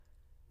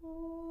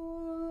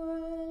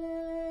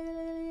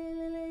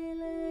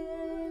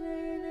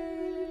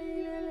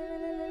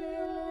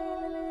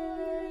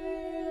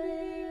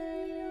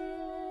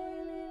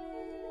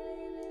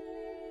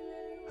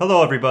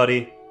Hello,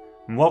 everybody,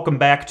 and welcome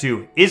back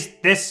to Is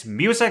This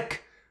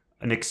Music?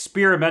 An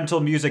experimental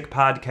music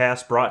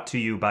podcast brought to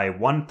you by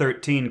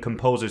 113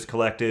 Composers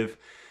Collective,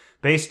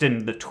 based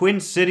in the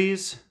Twin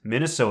Cities,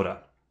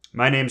 Minnesota.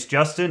 My name's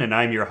Justin, and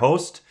I'm your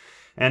host,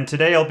 and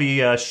today I'll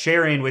be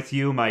sharing with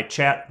you my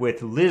chat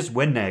with Lizz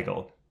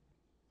Windnagle.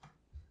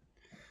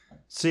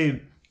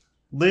 See,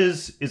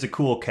 Lizz is a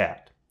cool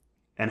cat,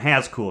 and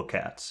has cool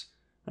cats,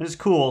 and is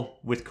cool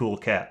with cool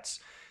cats.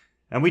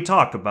 And we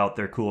talk about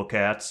their cool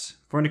cats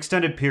for an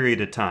extended period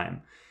of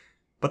time.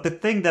 But the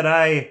thing that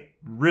I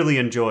really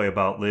enjoy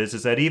about Lizz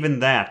is that even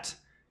that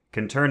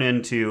can turn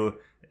into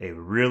a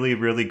really,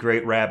 really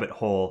great rabbit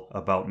hole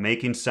about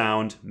making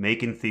sound,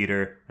 making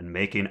theater, and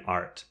making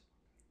art.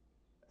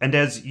 And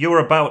as you're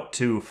about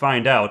to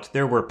find out,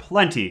 there were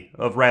plenty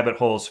of rabbit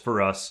holes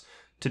for us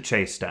to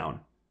chase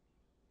down.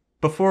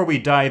 Before we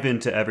dive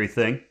into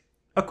everything,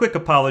 a quick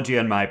apology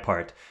on my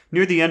part.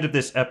 Near the end of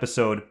this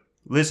episode,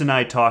 Lizz and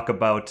I talk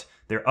about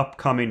their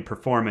upcoming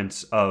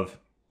performance of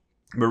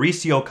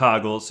Mauricio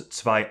Kagel's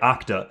Zwei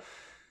Akte,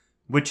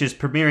 which is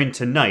premiering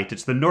tonight.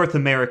 It's the North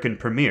American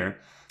premiere,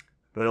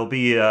 but it'll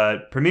be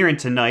premiering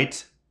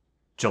tonight,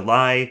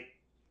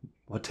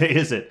 what day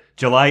is it?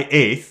 July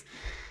 8th,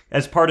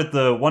 as part of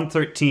the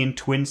 113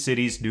 Twin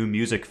Cities New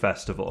Music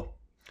Festival.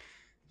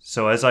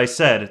 So as I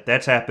said,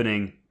 that's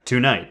happening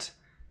tonight.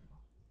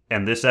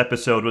 And this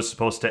episode was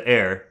supposed to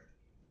air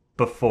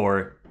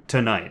before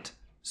tonight.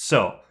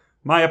 So,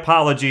 my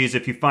apologies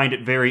if you find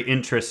it very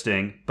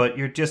interesting, but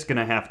you're just going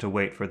to have to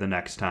wait for the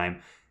next time.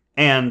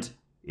 And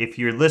if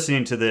you're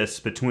listening to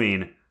this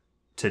between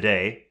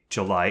today,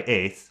 July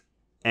 8th,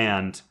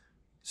 and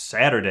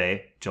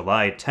Saturday,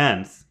 July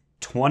 10th,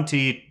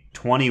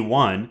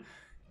 2021,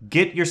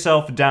 get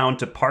yourself down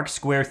to Park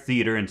Square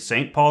Theater in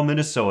St. Paul,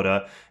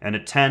 Minnesota, and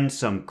attend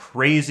some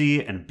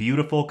crazy and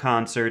beautiful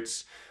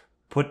concerts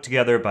put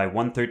together by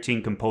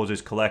 113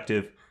 Composers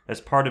Collective as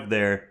part of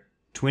their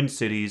Twin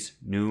Cities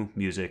New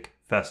Music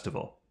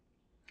Festival.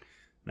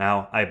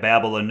 Now, I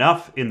babble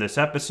enough in this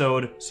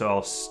episode, so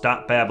I'll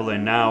stop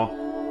babbling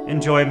now.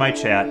 Enjoy my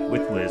chat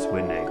with Lizz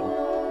Windnagle.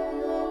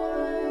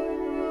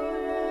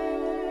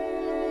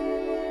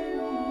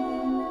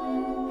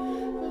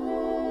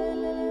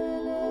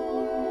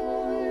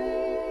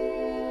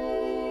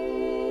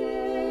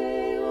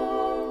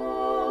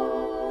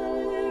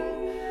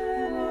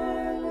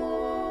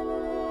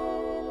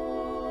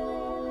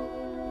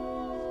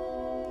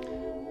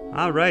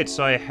 All right,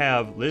 so I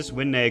have Lizz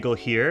Windnagle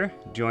here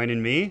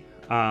joining me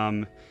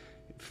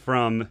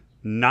from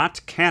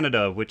not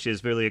Canada, which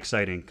is really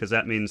exciting because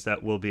that means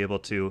that we'll be able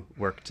to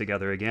work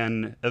together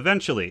again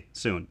eventually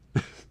soon.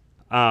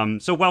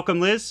 So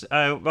welcome, Lizz.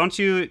 Why don't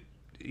you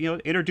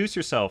introduce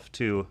yourself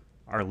to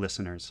our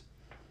listeners?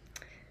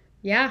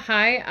 Yeah,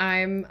 hi,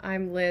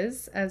 I'm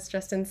Lizz, as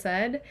Justin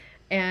said,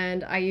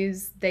 and I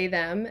use they,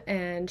 them,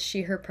 and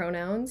she, her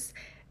pronouns.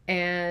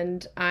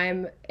 And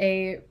I'm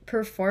a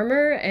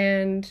performer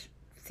and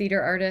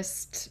theater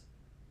artist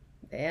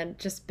and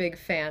just big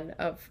fan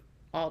of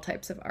all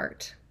types of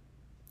art.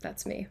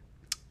 That's me.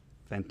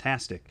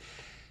 Fantastic.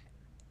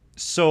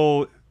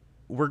 So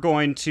we're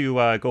going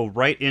to go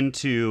right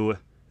into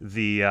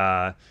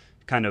the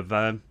kind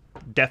of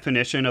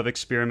definition of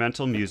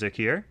experimental music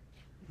here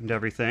and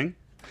everything.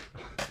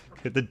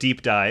 The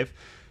deep dive.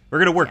 We're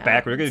going to work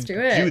back. We're going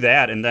to do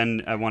that, and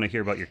then I want to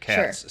hear about your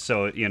cats. Sure.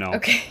 So,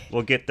 okay.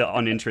 We'll get the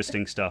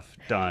uninteresting stuff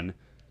done,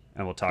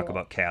 and we'll talk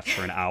about cats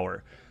for an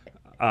hour.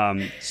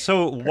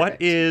 So what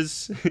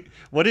is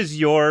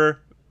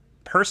your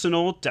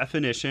personal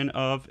definition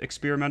of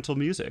experimental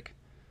music?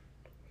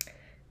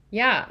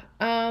 Yeah,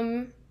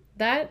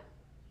 that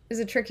is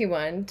a tricky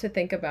one to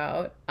think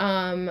about.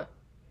 I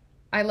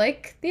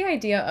like the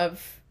idea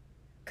of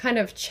kind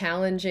of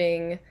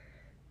challenging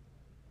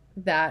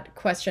that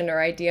question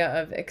or idea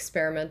of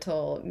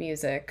experimental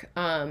music.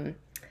 I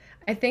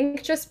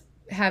think just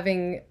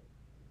having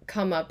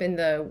come up in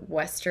the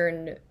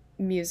Western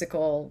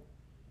musical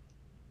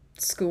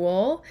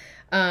school,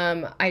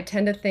 I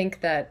tend to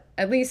think that,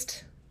 at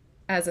least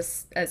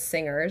as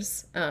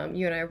singers,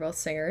 you and I are both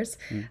singers,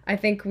 I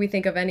think we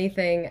think of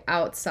anything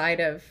outside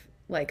of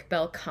like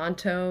bel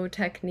canto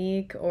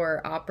technique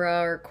or opera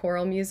or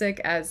choral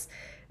music as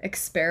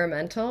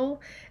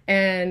experimental.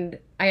 And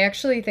I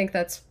actually think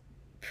that's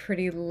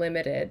pretty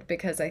limited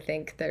because I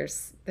think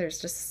there's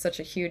just such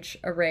a huge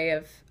array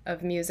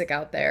of music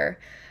out there.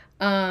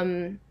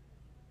 I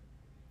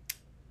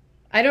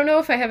don't know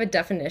if I have a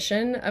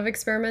definition of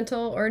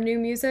experimental or new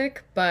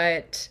music,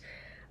 but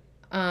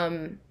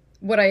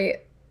what I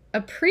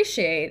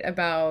appreciate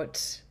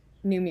about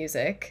new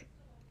music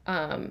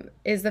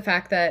is the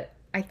fact that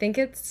I think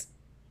it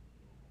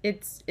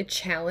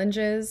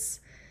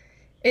challenges,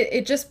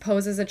 it just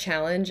poses a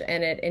challenge,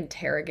 and it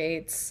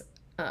interrogates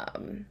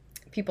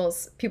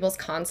people's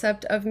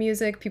concept of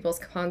music, people's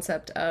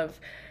concept of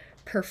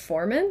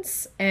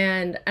performance,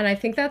 and I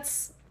think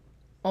that's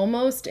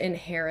almost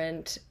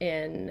inherent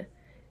in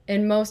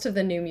most of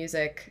the new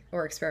music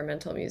or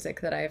experimental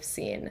music that I've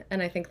seen,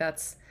 and I think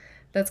that's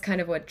kind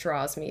of what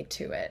draws me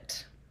to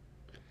it.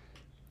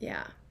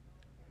 Yeah.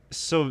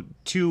 So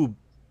two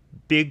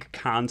big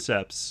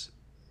concepts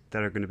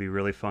that are going to be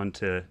really fun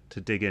to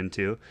dig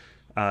into.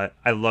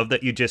 I love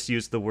that you just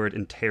used the word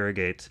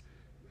interrogate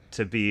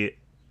to be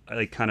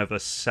like kind of a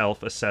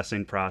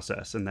self-assessing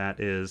process, and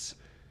that's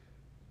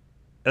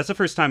the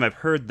first time I've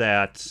heard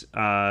that.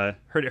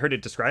 Heard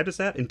it described as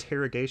that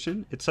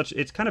interrogation.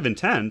 It's kind of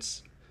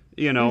intense,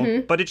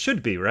 Mm-hmm. but it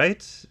should be, right?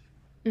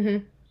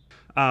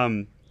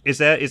 Mm-hmm. Is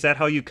that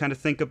how you kind of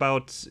think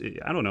about?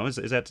 I don't know. Is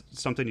that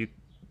something you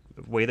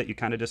way that you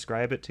kind of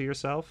describe it to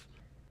yourself?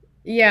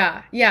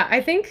 Yeah, yeah.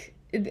 I think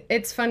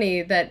it's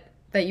funny that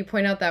you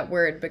point out that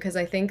word because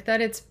I think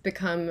that it's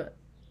become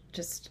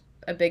just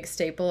a big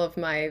staple of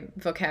my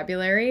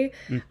vocabulary.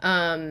 Mm.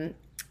 Um,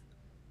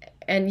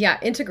 and yeah,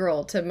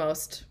 integral to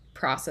most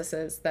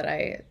processes that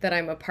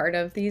I'm a part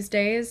of these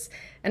days.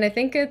 And I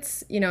think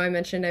it's, I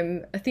mentioned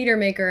I'm a theater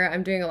maker.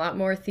 I'm doing a lot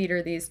more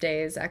theater these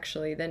days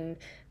actually than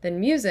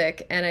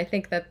music, and I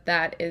think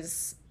that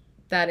is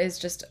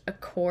just a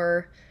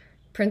core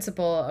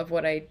principle of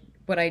what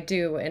I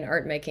do in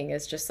art making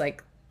is just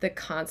like the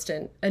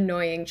constant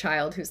annoying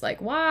child who's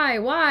like,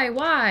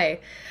 why?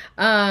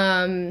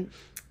 Um,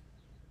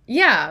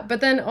 yeah,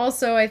 but then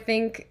also I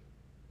think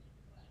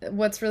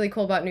what's really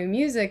cool about new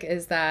music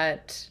is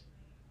that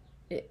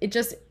it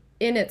just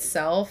in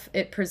itself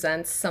it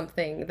presents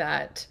something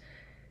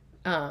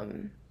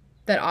um,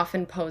 that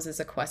often poses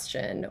a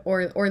question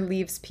or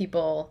leaves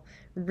people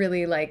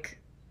really like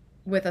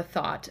with a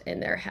thought in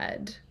their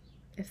head,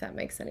 if that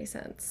makes any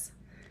sense.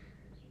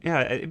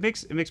 Yeah, it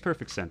makes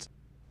perfect sense.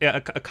 Yeah,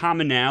 a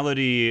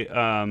commonality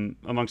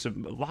amongst a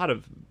lot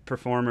of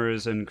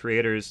performers and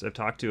creators I've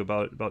talked to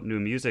about new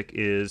music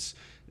is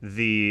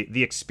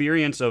the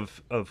experience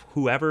of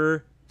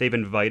whoever they've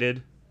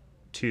invited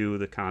to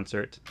the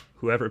concert,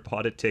 whoever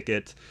bought a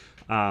ticket.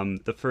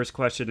 The first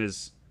question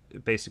is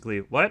basically,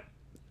 what?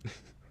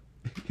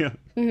 Yeah,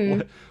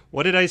 Mm-hmm.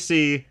 what did I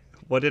see?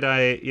 What did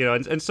I,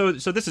 and so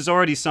this is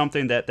already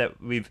something that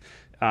we've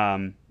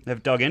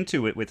have dug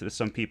into it with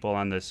some people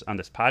on this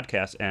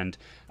podcast, and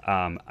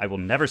I will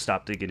never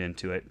stop digging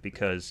into it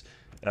because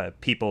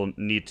people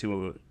need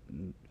to.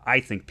 I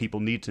think people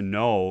need to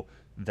know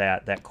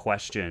that that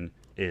question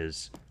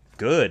is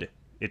good.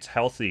 It's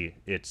healthy.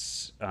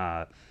 It's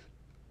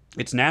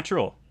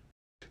natural.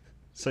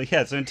 So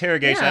yeah, it's an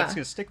interrogation. That's Yeah.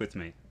 gonna stick with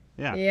me.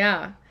 Yeah.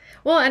 Yeah.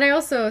 Well, and I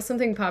also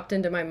something popped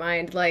into my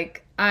mind.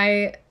 Like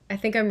I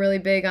think I'm really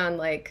big on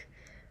like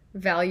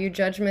value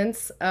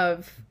judgments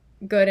of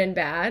good and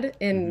bad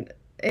Hmm.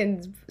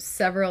 in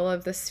several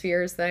of the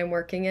spheres that I'm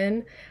working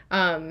in.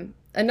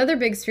 Another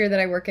big sphere that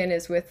I work in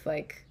is with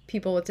like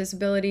people with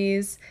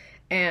disabilities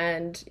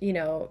and,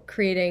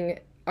 creating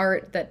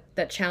art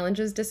that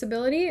challenges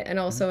disability and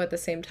Hmm. also at the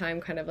same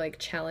time kind of like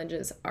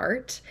challenges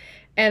art.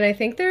 And I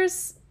think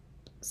there's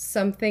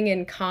something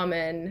in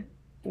common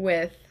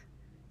with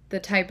the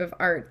type of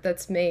art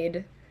that's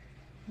made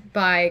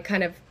by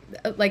kind of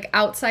like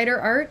outsider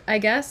art, I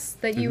guess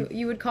that Hmm.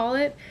 you would call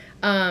it,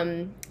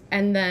 and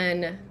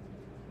then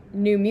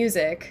new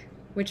music,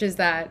 which is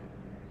that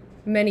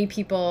many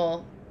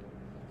people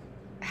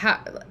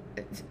ha-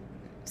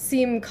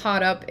 seem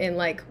caught up in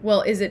like,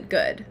 well, is it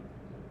good?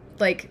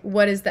 Like,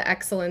 what is the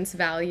excellence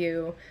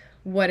value?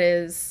 What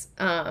is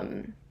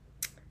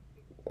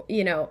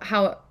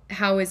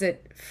how is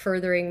it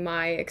furthering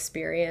my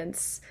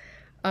experience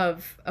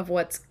of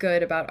what's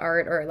good about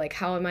art or like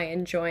how am I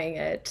enjoying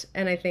it?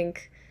 And I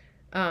think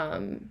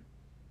um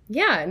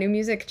yeah, new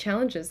music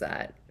challenges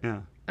that.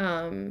 Yeah.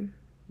 Um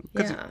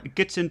Because yeah. it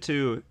gets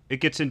into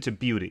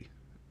beauty,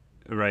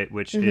 right?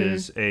 Which Mhm.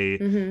 is a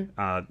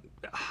Mhm.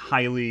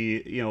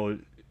 highly,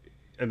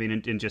 I mean,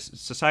 in just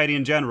society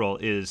in general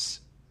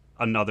is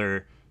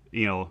another,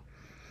 you know,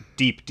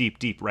 deep, deep,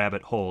 deep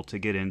rabbit hole to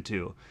get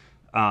into.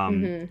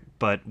 Um, Mhm.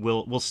 but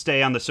we'll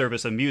stay on the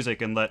surface of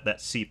music and let that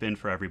seep in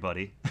for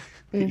everybody,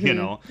 you Mhm.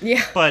 know.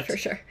 Yeah, for But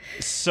sure.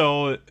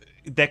 so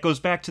that goes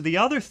back to the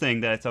other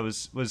thing that I thought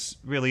was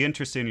really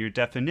interesting in your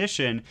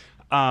definition.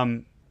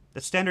 The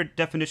standard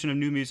definition of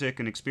new music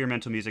and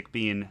experimental music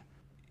being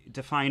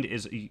defined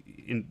is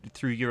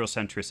through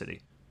Eurocentricity,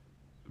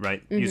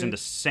 right? Mhm. Using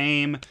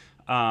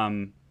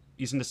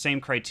the same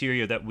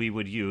criteria that we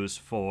would use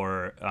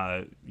for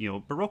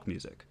Baroque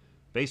music,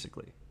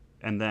 basically,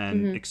 and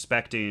then Mhm.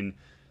 expecting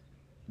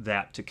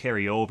that to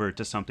carry over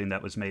to something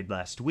that was made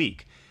last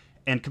week,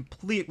 and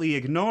completely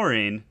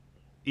ignoring,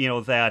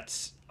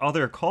 that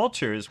other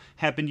cultures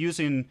have been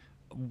using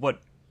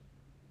what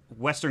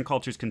Western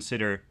cultures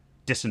consider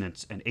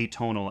dissonance and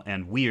atonal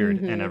and weird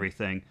and Mhm.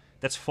 everything.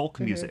 That's folk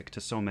Mhm. music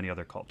to so many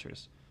other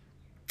cultures.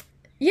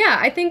 Yeah,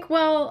 I think,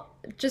 well,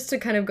 just to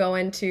kind of go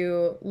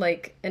into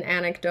like an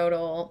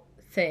anecdotal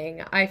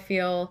thing, I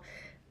feel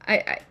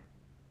I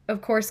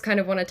of course kind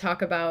of want to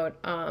talk about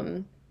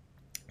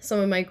some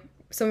of my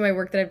some of my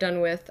work that I've done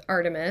with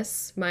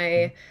Artemis,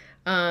 my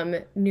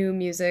new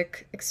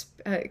music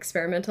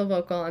experimental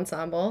vocal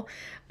ensemble,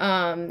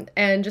 and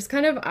just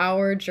kind of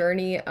our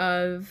journey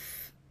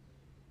of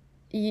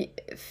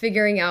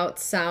figuring out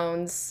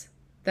sounds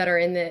that are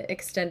in the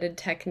extended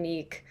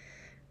technique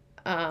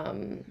I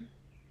don't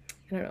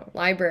know,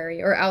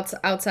 library or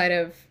outside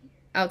of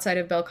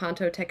bel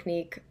canto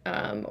technique,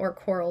 or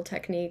choral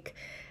technique.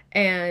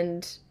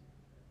 And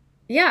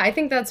yeah, I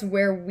think that's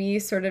where we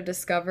sort of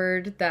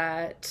discovered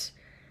that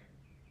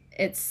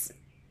it's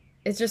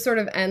just sort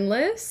of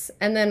endless.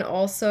 And then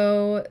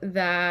also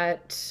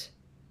that,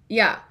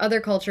 yeah, other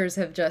cultures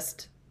have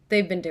just,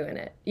 they've been doing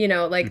it, you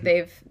know, like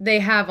they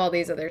have all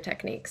these other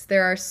techniques.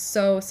 There are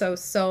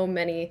so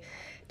many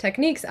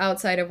techniques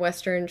outside of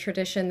Western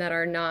tradition that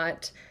are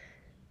not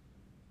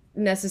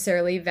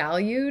necessarily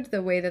valued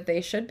the way that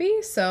they should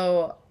be.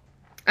 So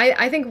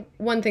I think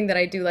one thing that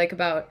I do like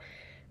about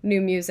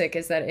new music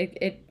is that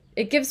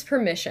it gives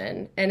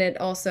permission, and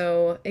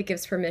it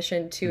gives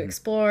permission to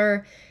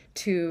explore,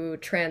 to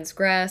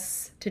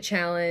transgress, to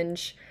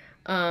challenge,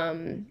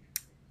 and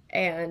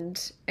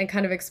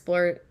kind of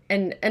explore,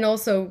 and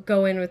also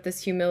go in with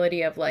this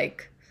humility of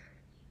like,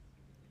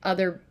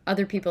 other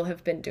people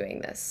have been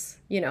doing this,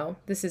 you know,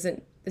 this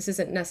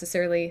isn't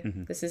necessarily,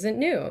 this isn't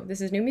new,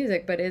 this is new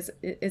music, but is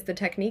the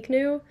technique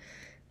new?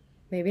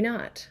 Maybe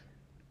not.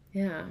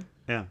 Yeah.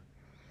 Yeah.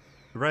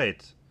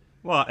 Right.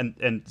 Well,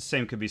 and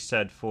same could be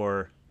said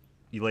for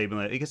you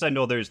labeling it, because I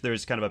know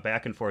there's kind of a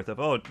back and forth of,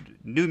 oh,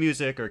 new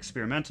music or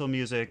experimental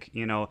music,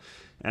 you know,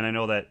 and I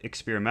know that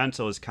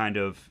experimental is kind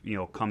of, you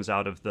know, comes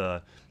out of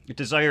the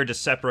desire to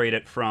separate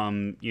it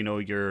from, you know,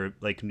 your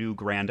like new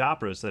grand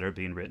operas that are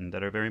being written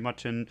that are very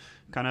much in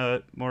kind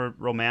of more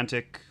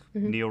romantic,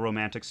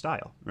 neo-romantic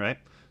style, right?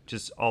 Which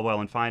is all well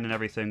and fine and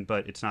everything,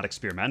 but it's not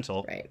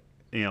experimental, Right.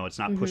 You know, it's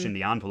not pushing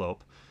the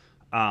envelope.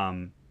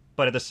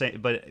 But at the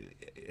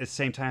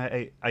same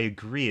time, I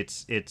agree.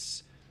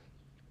 It's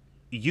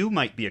you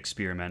might be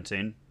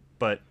experimenting,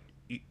 but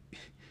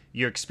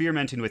you're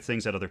experimenting with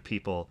things that other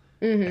people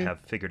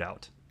have figured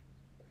out.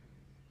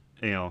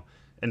 You know,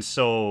 and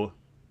so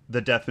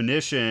the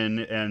definition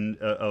and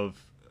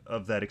of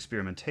that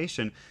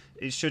experimentation,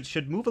 it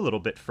should move a little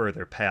bit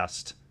further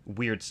past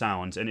weird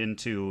sounds and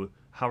into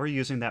how are you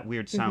using that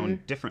weird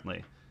sound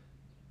differently.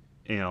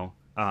 You know,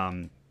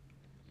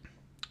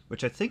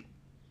 which I think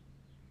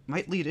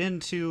might lead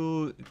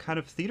into kind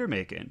of theater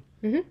making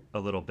a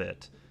little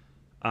bit.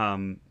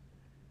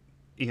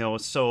 You know,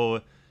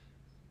 so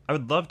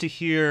I'd love to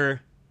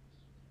hear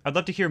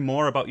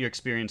more about your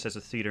experience as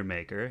a theater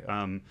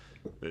maker,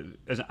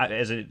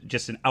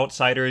 just an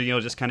outsider, you know,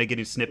 just kind of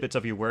getting snippets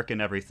of your work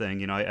and everything.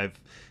 You know, I've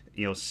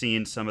you know,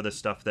 seen some of the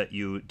stuff that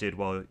you did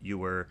while you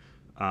were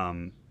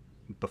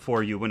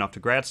before you went off to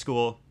grad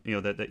school.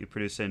 You know, that you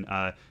produced in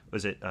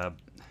was it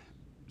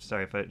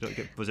sorry if I don't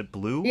get, was it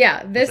Blue?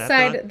 Yeah, this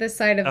side of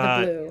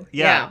the blue.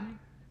 Yeah.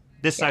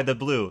 This side of the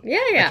blue.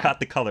 Yeah. I got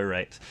the color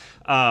right.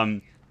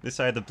 This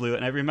side of the blue,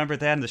 and I remember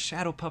that and the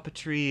shadow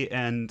puppetry,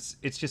 and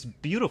it's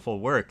just beautiful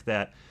work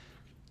that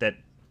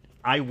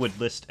I would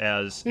list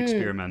as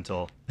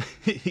experimental.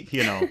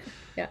 You know.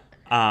 Yeah.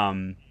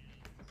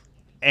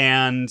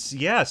 And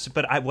yes,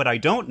 but what I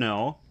don't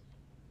know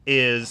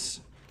is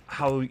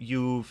how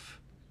you've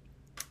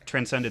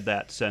transcended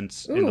that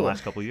since in the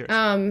last couple of years.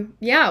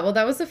 Yeah, well,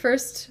 that was the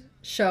first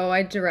show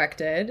I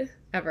directed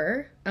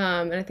ever,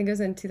 and I think it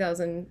was in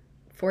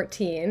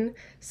 2014,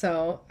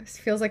 so it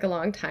feels like a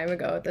long time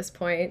ago at this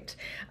point.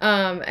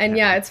 And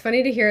yeah, it's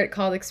funny to hear it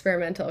called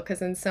experimental,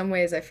 because in some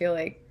ways I feel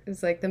like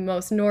it's like the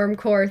most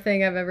normcore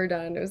thing I've ever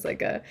done. It was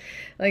like a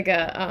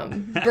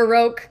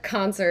Baroque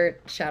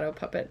concert shadow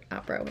puppet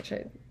opera, which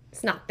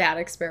it's not that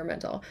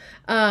experimental.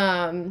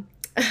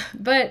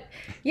 But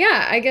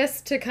yeah, I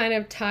guess to kind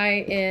of tie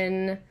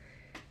in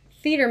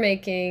theater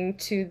making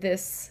to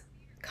this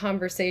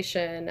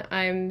conversation,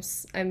 I'm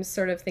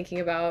sort of thinking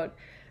about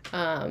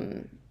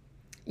the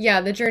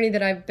journey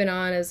that I've been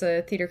on as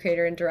a theater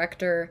creator and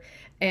director,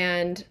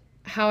 and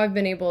how I've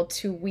been able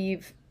to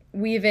weave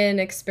in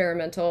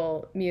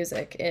experimental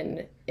music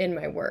in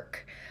my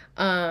work.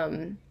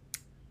 And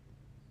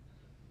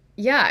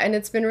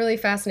it's been really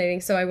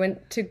fascinating. So I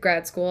went to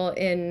grad school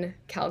in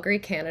Calgary,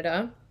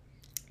 Canada,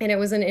 and it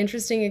was an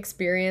interesting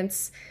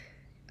experience.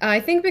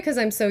 I think because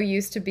I was so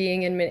used to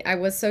being in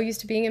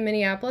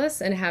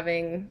Minneapolis and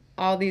having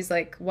all these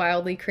like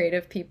wildly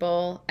creative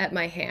people at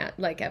my hand,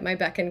 like at my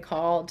beck and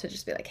call, to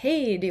just be like,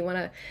 hey, do you want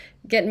to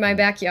get in my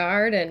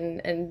backyard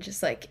and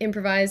just like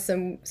improvise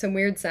some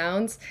weird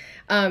sounds?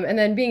 And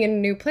then being in a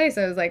new place,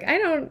 I was like, I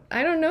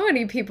don't know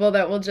any people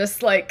that will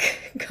just like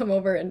come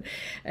over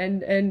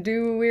and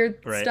do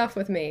weird stuff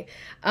with me.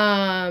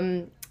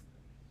 But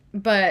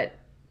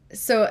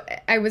so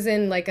I was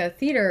in like a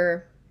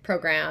theater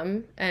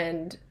program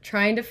and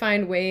trying to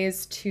find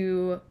ways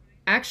to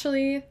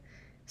actually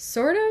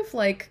sort of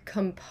like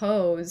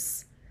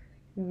compose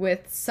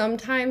with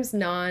sometimes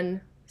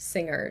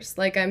non-singers.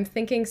 Like I'm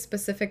thinking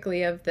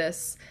specifically of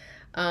this.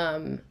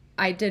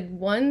 I did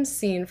one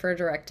scene for a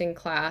directing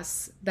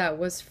class that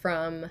was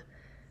from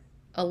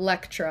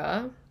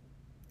Electra,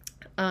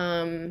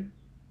 and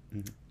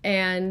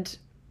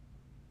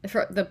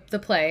for the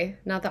play,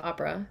 not the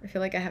opera. I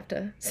feel like I have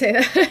to say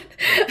that.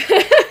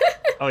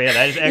 Oh yeah,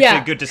 that is actually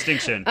a good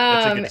distinction.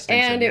 That's a good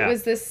distinction. And it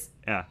was this.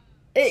 Yeah.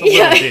 It's a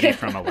little ditty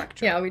from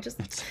Electra. Yeah, we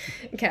just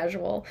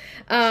casual.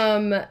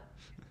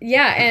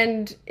 Yeah,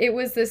 and it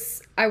was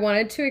this. I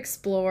wanted to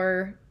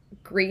explore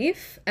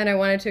grief, and I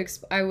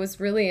was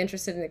really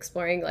interested in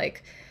exploring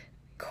like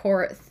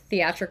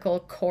theatrical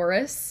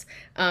chorus,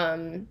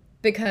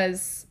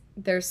 because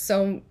there's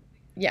so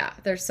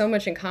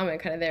much in common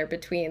kind of there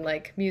between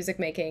like music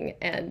making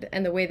and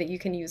the way that you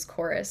can use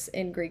chorus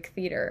in Greek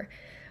theater,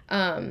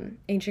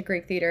 ancient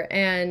Greek theater.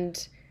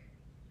 And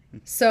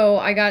so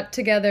I got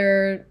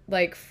together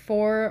like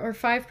 4 or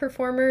 5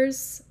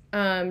 performers,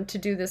 to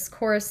do this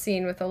chorus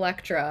scene with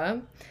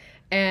Electra,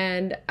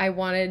 and I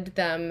wanted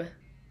them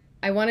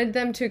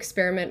to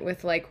experiment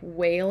with like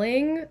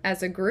wailing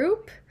as a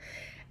group,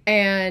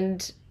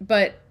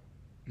 but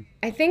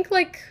I think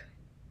like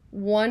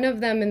one of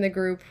them in the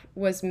group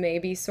was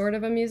maybe sort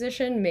of a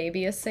musician,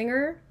 maybe a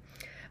singer,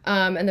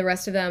 and the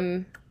rest of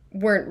them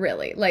weren't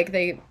really. Like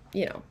they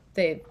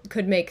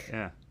could make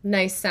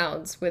nice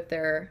sounds with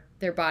their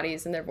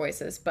bodies and their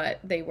voices, but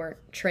they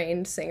weren't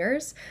trained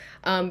singers.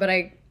 But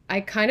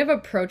I kind of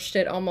approached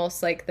it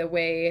almost like the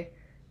way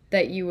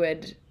that you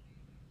would,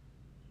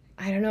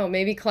 I don't know,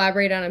 maybe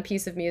collaborate on a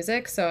piece of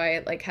music. So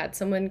I like had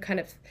someone kind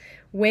of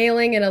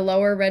wailing in a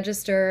lower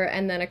register,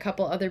 and then a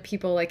couple other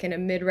people like in a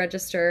mid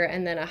register,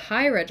 and then a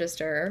high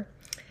register.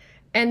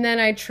 And then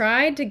I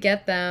tried to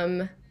get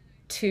them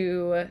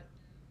to,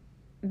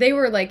 they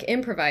were like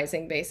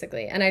improvising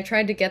basically, and I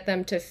tried to get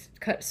them to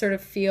sort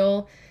of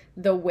feel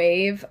the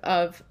wave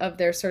of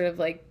their sort of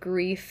like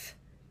grief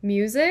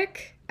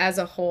music as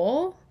a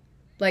whole,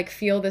 like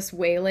feel this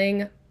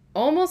wailing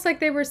almost like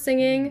they were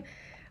singing.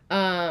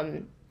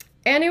 And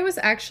it was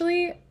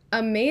actually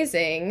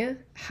amazing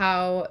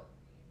how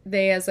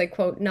they, as like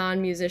quote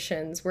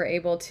non-musicians, were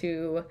able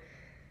to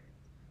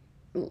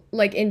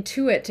like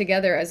intuit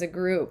together as a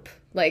group,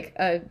 like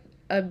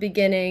a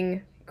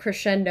beginning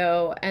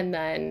crescendo and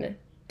then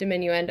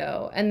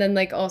diminuendo, and then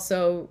like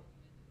also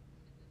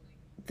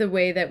the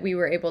way that we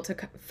were able to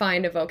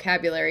find a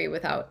vocabulary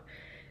without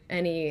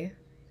any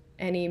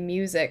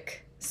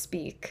music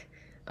speak.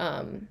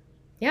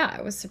 Yeah,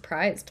 I was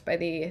surprised by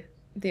the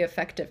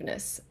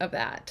effectiveness of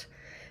that.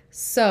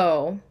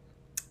 So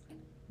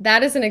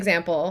that is an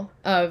example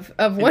of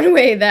one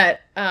way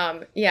that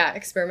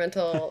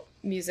experimental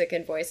music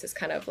and voice has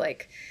kind of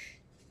like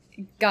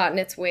gotten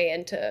its way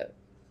into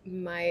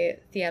my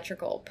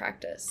theatrical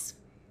practice.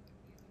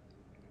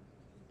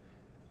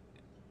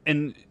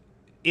 And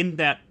in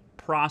that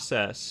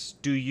process,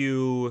 do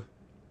you,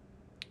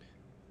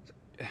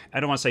 I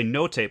don't want to say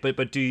notate,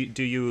 but do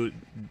you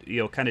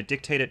kind of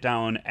dictate it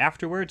down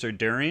afterwards or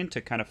during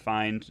to kind of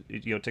find,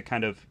 to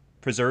kind of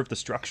preserve the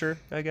structure,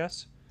 I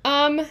guess?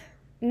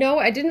 No,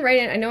 I didn't write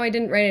it. I know I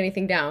didn't write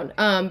anything down.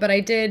 But I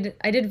did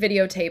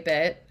videotape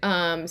it,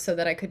 so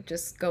that I could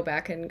just go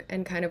back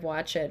and kind of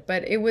watch it.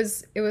 But it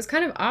was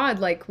kind of odd.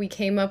 Like we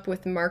came up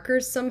with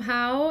markers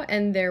somehow,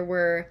 and there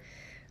were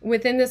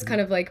within this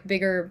kind of like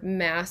bigger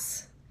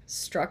mass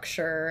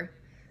structure,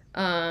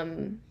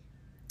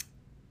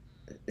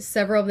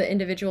 several of the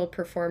individual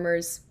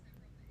performers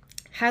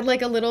had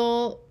like a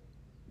little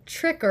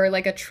trick or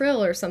like a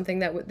trill or something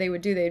that they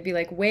would do. They'd be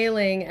like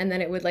wailing, and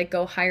then it would like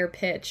go higher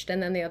pitched,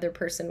 and then the other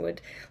person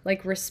would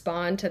like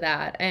respond to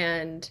that.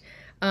 And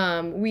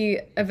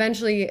we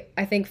eventually,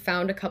 I think,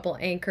 found a couple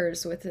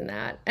anchors within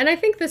that. And I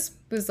think this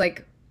was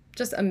like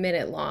just a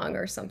minute long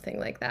or something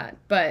like that.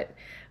 But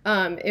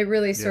it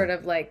really sort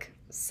of like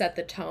set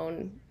the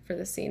tone for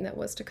the scene that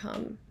was to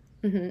come.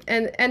 Mm-hmm.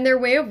 And their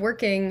way of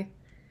working,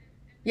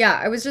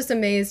 I was just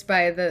amazed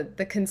by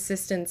the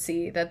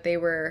consistency that they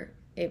were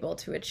able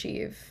to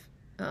achieve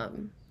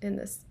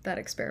in that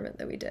experiment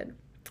that we did.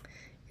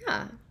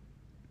 Yeah.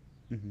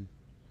 Mm-hmm.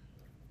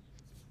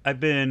 I've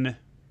been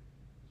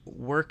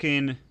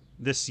working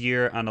this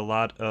year on a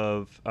lot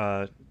of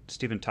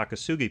Stephen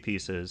Takasugi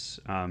pieces.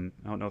 I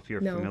don't know if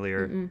you're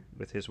familiar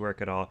with his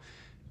work at all.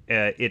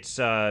 It's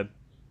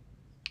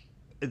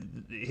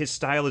his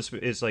style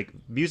is like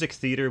music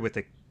theater with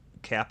a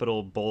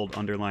capital bold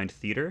underlined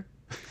theater.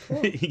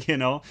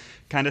 Cool.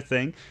 Kind of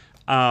thing.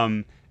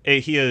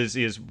 He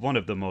is one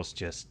of the most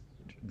just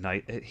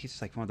nice.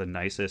 He's like one of the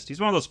nicest. He's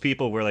one of those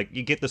people where like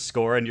you get the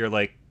score and you're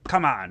like,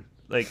 come on,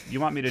 like you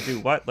want me to do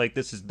what? Like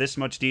this is this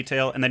much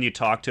detail, and then you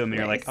talk to him and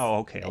you're like, oh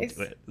okay, I'll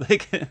do it.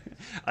 Like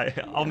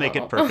I'll make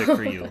it perfect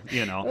for you. Ooh,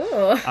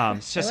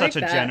 it's just such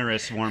a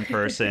generous, warm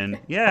person.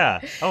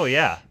 Yeah. Oh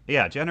yeah.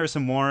 Yeah. Generous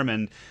and warm.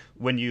 And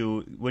when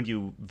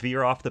you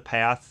veer off the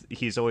path,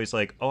 he's always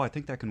like, oh, I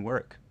think that can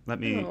work. Let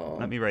me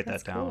write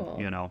that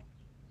down.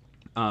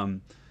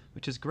 Cool.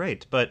 Which is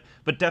great, but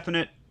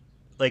definite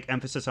like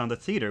emphasis on the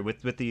theater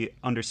with the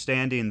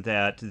understanding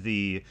that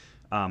the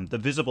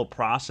visible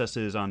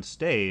processes on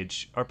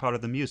stage are part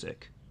of the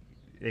music.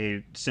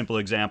 A simple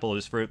example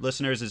is for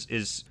listeners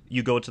is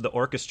you go to the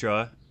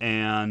orchestra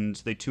and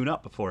they tune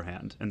up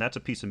beforehand, and that's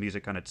a piece of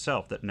music on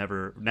itself that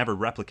never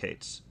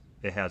replicates.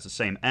 It has the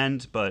same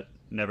end, but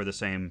never the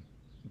same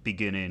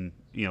beginning,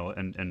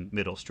 and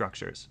middle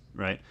structures,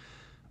 right?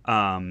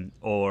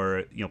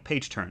 Or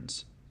page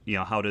turns.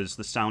 how does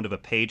the sound of a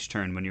page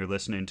turn when you're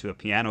listening to a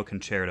piano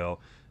concerto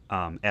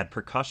add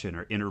percussion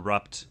or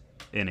interrupt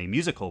in a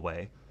musical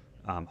way?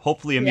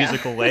 Hopefully a Yeah.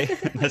 musical way,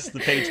 unless the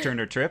page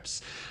turner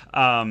trips.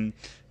 Um,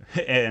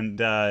 and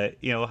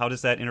how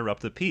does that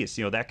interrupt the piece?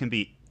 That can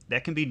be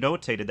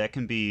notated, that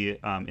can be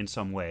in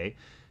some way,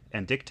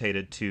 and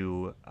dictated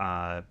to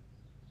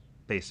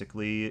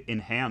basically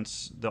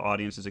enhance the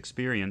audience's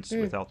experience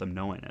without them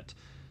knowing it.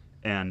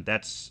 And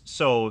that's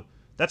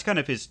kind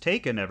of his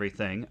take and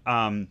everything.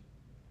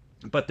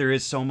 But there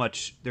is so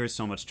much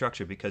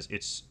structure, because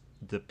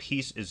the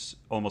piece is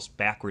almost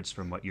backwards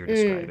from what you're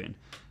describing,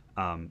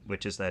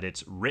 which is that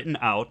it's written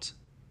out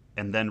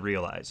and then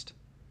realized,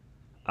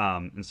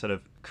 instead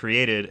of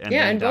created and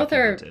then And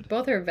documented.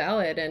 both are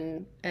valid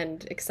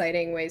and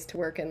exciting ways to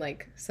work, and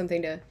like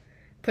something to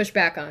push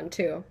back on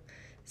too.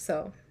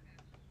 So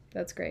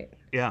that's great.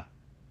 Yeah.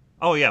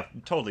 Oh yeah,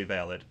 totally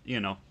valid.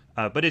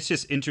 But it's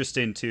just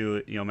interesting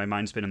to my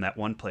mind's been in that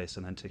one place,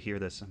 and then to hear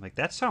this, I'm like,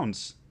 that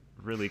sounds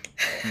really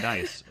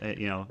nice.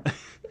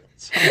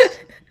 Sounds...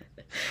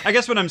 I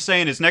guess what I'm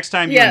saying is, next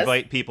time you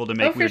invite people to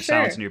make weird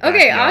sounds in your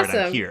backyard,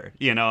 awesome. I'm here.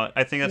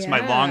 I think that's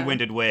my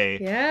long-winded way.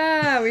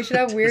 Yeah, we should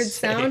have weird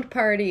sound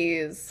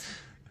parties.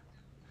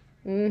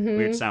 Mm-hmm.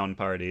 Weird sound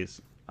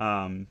parties.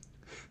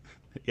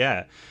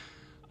 Yeah.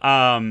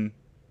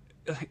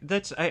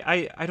 That's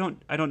I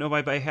don't know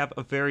why, but I have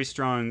a very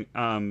strong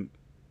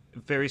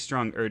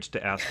urge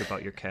to ask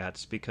about your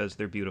cats, because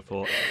they're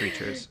beautiful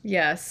creatures.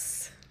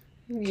 Yes.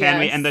 Can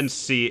we, and then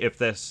see if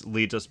this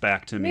leads us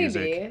back to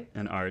music Maybe.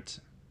 and art?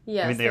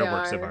 Yes, I mean, they are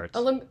works of art.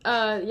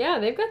 Yeah,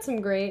 they've got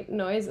some great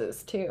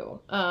noises too.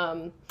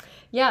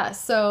 Yeah,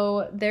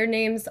 so their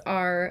names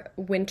are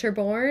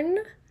Winterborn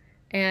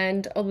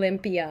and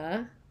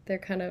Olympia. They're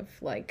kind of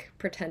like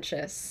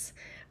pretentious.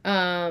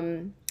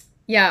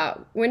 Yeah,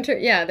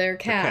 they're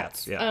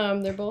cats. Yeah.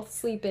 They're both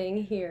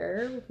sleeping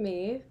here with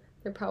me.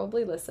 They're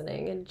probably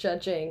listening and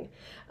judging.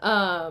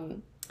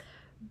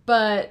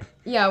 But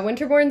yeah,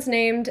 Winterborn's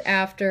named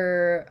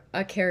after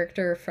a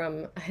character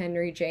from a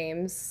Henry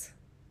James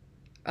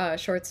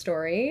short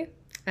story.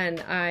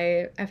 And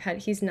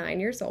he's 9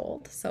 years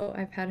old, so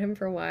I've had him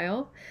for a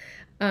while.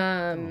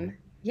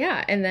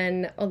 Yeah, and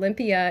then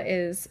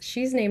Olympia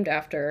she's named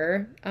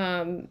after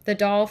the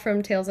doll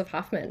from Tales of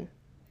Hoffmann.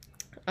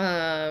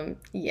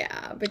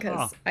 Yeah,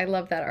 because I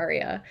love that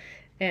aria,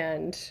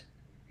 and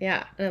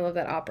I love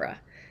that opera.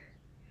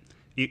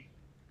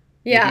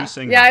 Yeah,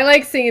 I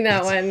like singing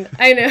that one.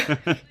 I know.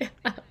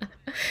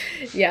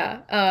 Yeah,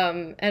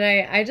 and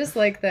I just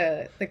like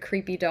the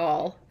creepy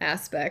doll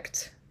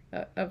aspect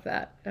of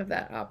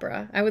that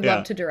opera. I would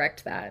love to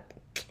direct that.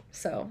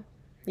 So,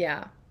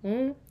 yeah.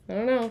 I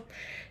don't know.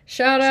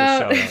 Shout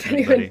out if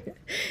anyone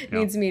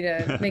needs me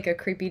to make a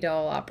creepy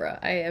doll opera.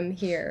 I am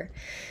here.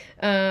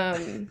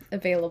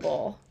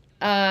 Available.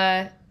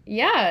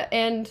 Yeah,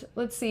 and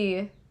let's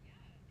see.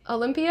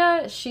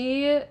 Olympia,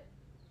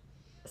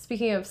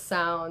 speaking of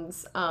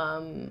sounds,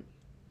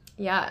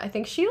 yeah, I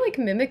think she like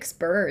mimics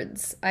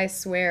birds, I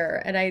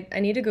swear. And I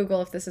need to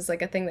Google if this is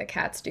like a thing that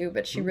cats do,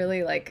 but she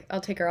really like, I'll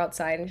take her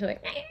outside and she's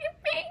like,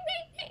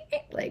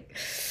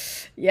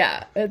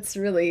 yeah, it's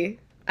really,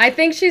 I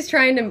think she's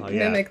trying to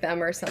mimic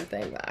them or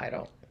something, but I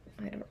don't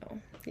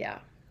know. Yeah.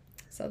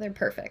 So they're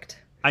perfect.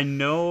 I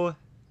know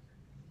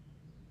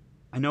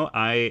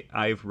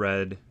I've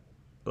read,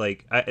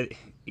 like,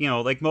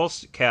 like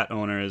most cat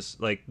owners,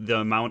 like the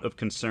amount of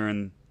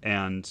concern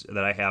and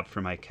that I have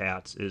for my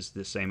cats is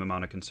the same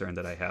amount of concern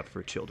that I have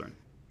for children.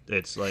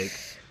 It's like,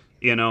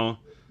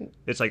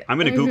 it's like, I'm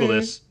going to Google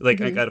this. Like,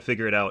 I got to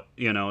figure it out.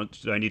 Do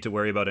I need to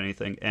worry about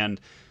anything?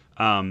 And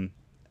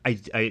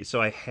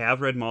so I have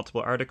read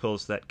multiple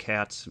articles that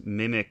cats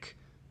mimic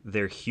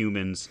their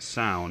humans'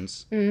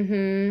 sounds.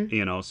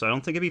 Mm-hmm. So I don't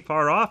think it'd be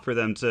far off for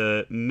them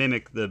to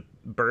mimic the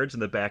birds in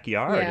the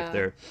backyard if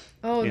they're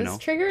this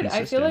triggered consistent,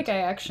 I feel like I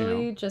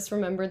actually just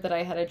remembered that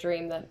I had a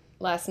dream that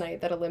last night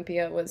that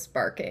Olympia was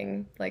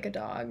barking like a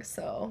dog.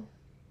 So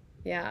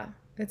yeah,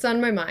 it's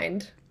on my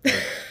mind.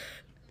 That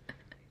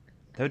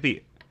would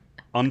be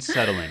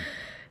unsettling.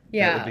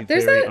 Yeah,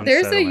 there's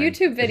a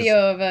YouTube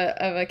video of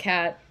a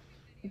cat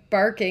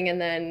barking, and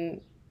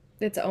then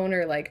its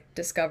owner like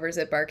discovers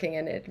it barking,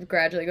 and it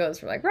gradually goes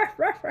from like ruff,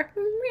 ruff, ruff,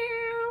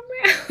 meow,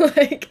 meow,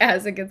 like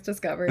as it gets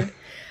discovered.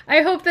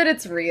 I hope that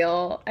it's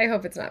real. I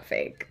hope it's not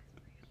fake.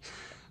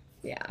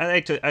 Yeah.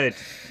 It's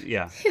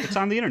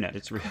on the internet.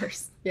 It's real. Of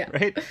course. Yeah.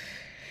 Right?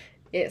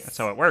 Yes. That's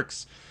how it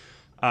works.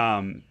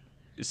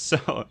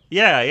 So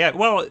yeah.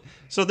 Well,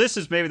 so this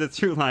is maybe the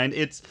through line.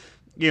 It's,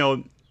 do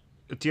you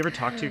ever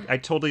I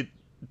totally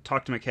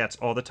talk to my cats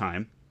all the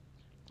time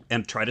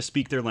and try to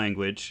speak their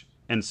language.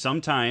 And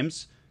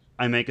sometimes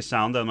I make a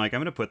sound that I'm like, I'm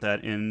going to put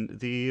that in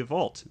the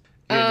vault.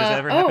 Does that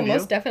ever happen to you?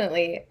 Most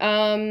definitely.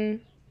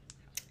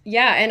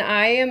 Yeah, and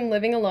I am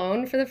living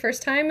alone for the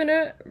first time in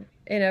a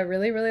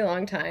really, really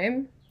long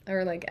time,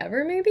 or like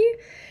ever maybe.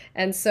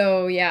 And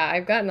so, yeah,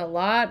 I've gotten a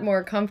lot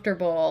more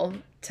comfortable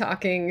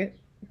talking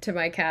to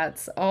my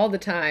cats all the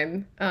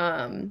time.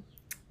 And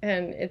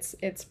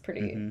it's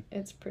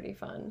pretty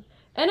fun.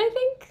 And I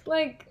think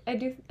like I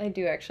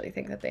do actually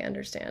think that they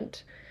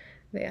understand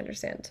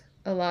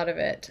a lot of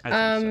it. I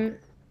think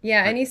so.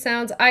 Yeah, I, any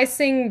sounds I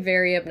sing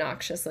very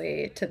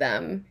obnoxiously to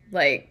them.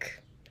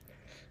 Like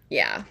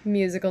yeah,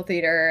 musical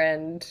theater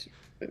and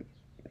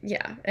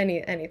yeah,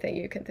 anything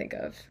you can think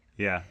of.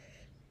 yeah,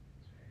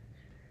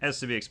 as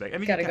to be expected. I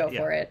mean, Got to go yeah.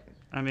 for it.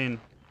 I mean,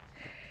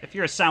 if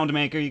you're a sound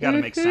maker, you got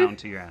to make Mhm. sound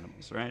to your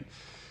animals, right?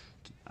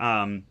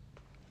 Um,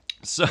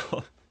 so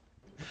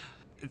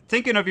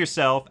thinking of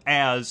yourself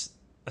as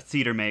a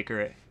theater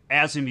maker,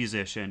 as a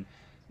musician,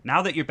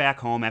 now that you're back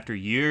home after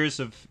years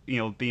of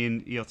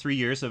being 3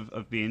 years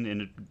of being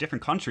in a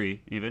different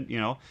country, even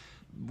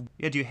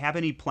yeah, do you have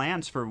any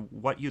plans for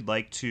what you'd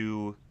like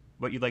to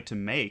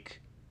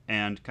make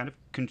and kind of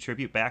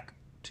contribute back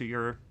to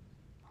your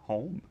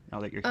home now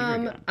that you're here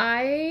again?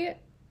 I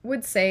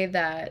would say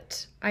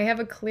that I have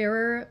a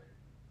clearer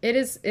it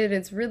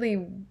is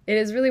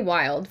really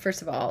wild,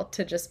 first of all,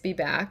 to just be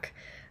back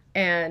Mm-hmm.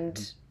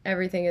 and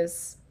everything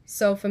is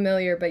so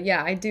familiar. But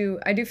yeah, I do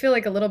feel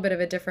like a little bit of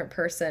a different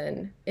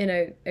person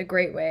in a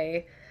great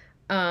way.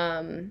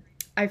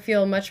 I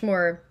feel much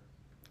more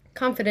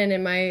confident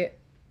in my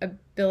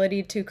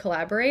ability to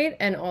collaborate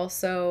and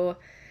also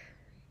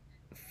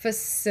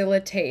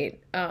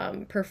facilitate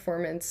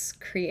performance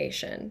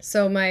creation.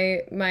 So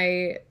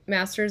my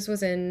master's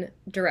was in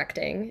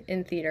directing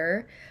in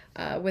theater,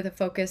 with a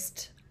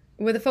focus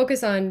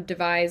on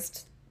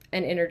devised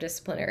and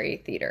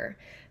interdisciplinary theater.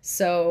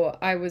 So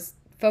I was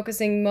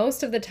focusing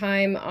most of the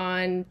time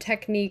on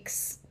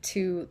techniques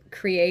to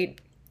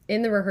create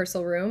in the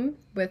rehearsal room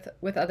with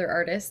other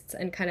artists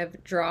and kind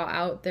of draw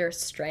out their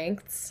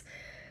strengths.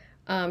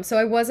 So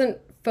I wasn't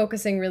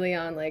focusing really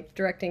on like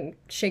directing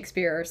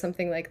Shakespeare or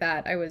something like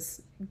that. I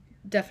was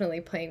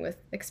definitely playing with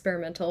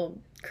experimental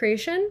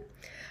creation.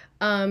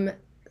 Um,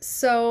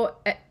 so,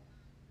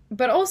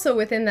 but also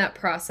within that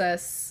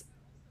process,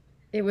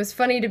 it was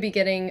funny to be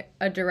getting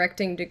a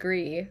directing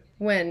degree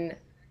when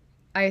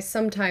I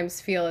sometimes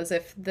feel as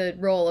if the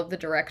role of the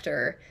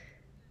director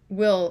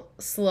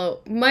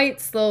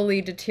might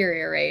slowly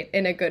deteriorate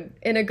in a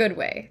good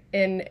way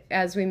in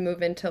as we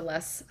move into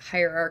less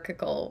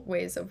hierarchical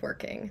ways of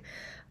working.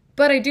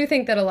 But I do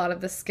think that a lot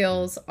of the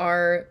skills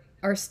are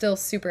still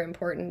super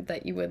important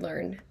that you would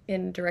learn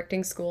in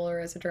directing school or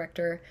as a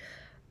director.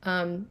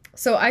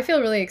 So I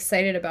feel really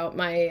excited about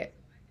my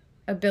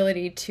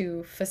ability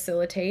to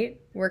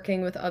facilitate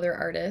working with other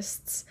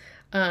artists,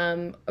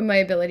 my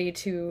ability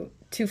to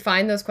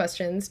find those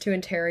questions, to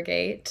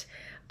interrogate,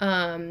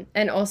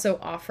 and also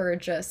offer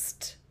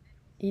just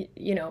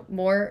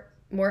more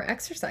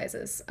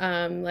exercises.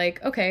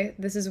 Like, okay,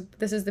 this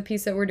is the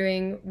piece that we're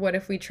doing. What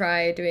if we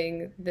try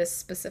doing this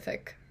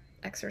specific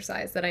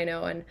exercise that I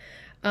know?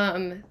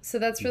 And so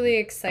that's Mm-hmm. really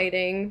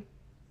exciting.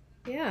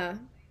 Yeah.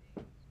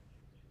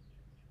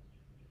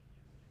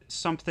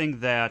 Something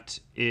that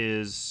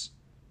is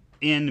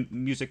in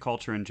music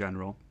culture in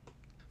general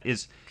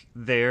is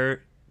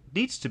there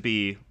needs to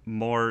be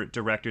more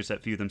directors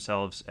that view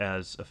themselves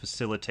as a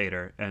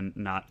facilitator and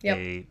not Yep.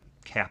 a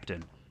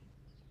captain.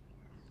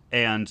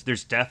 And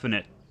there's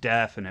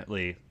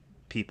definitely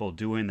people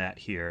doing that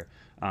here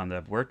that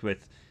I've worked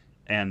with,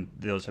 and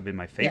those have been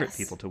my favorite Yes.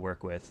 people to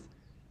work with.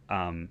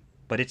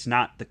 But it's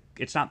not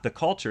the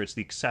culture; it's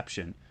the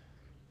exception.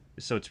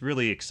 So it's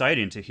really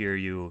exciting to hear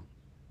you.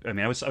 I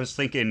mean, I was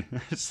thinking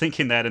I was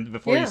thinking that and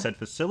before you Yeah. said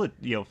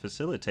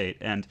facilitate,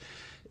 and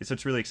so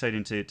it's really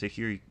exciting to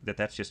hear that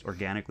that's just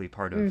organically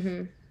part of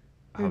Mm-hmm.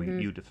 how Mm-hmm.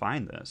 you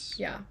define this.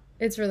 Yeah,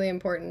 it's really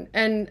important.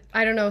 And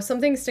I don't know,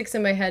 something sticks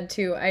in my head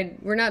too.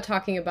 We're not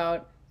talking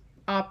about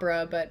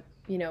opera, but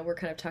we're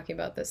kind of talking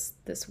about this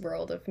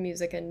world of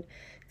music and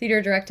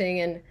theater directing.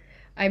 And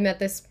I met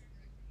this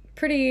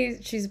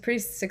she's a pretty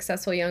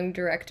successful young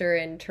director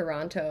in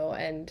Toronto,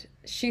 and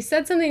she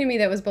said something to me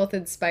that was both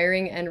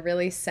inspiring and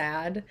really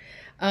sad.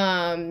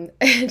 And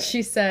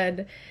she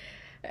said,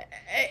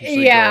 Usually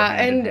go yeah,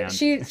 hand in and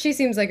hand. she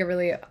seems like a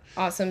really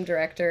awesome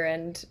director,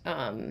 and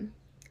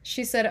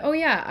she said, "Oh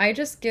yeah, I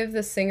just give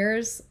the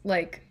singers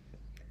like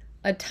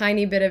a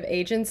tiny bit of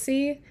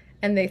agency,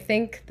 and they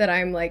think that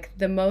I'm like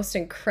the most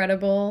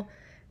incredible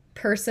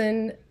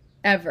person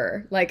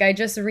ever. Like I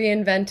just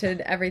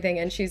reinvented everything."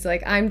 And she's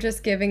like, "I'm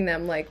just giving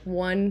them like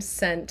 1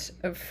 cent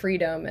of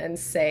freedom and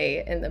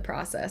say in the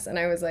process." And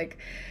I was like,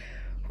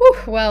 whew,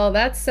 well,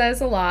 that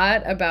says a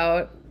lot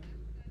about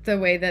the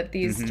way that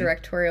these Mm-hmm.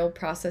 directorial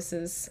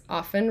processes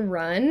often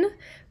run,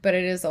 but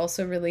it is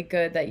also really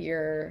good that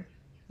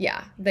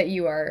that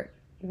you are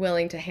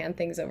willing to hand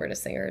things over to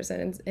singers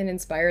and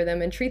inspire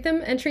them and treat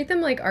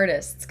them like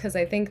artists, because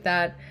I think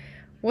that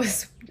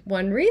was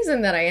one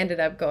reason that I ended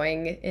up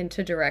going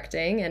into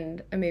directing.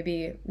 And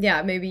maybe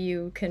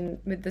you can,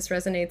 this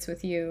resonates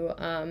with you.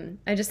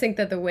 I just think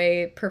that the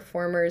way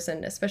performers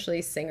and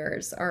especially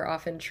singers are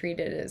often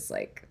treated is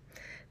like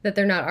that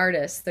they're not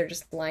artists, they're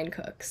just line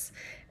cooks.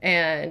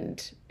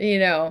 And,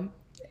 and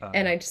Uh,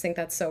 I just think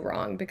that's so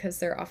wrong because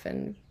they're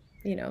often,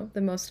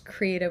 the most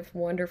creative,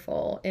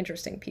 wonderful,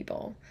 interesting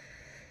people.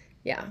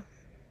 Yeah.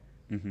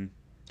 mm-hmm.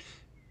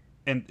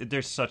 And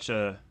there's such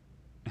a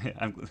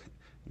I'm,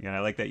 I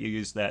like that you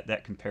use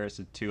that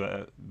comparison to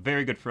a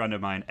very good friend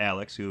of mine,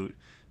 Alex, who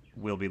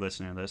will be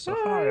listening to this. So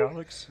hi,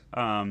 Alex.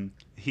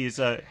 He's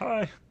a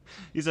hi.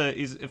 He's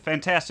a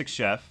fantastic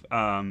chef.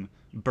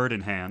 Bird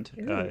in hand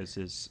is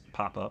his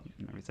pop up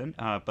and everything.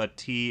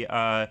 But we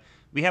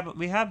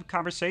have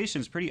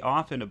conversations pretty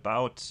often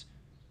about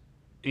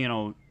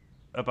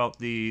about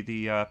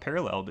the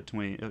parallel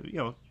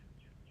between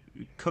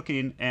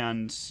cooking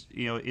and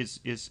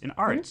is an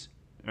art,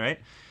 right?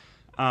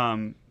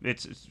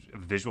 It's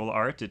visual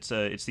art. It's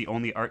the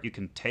only art you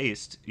can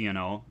taste,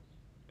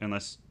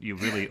 unless you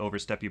really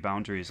overstep your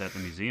boundaries at the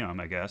museum,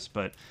 I guess.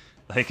 But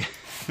like,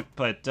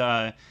 but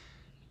so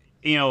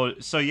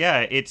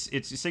yeah,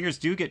 it's singers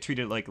do get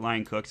treated like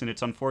line cooks, and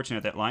it's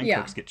unfortunate that line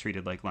cooks get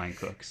treated like line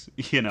cooks.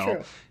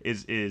 True.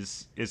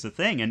 is the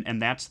thing,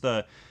 and that's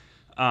the,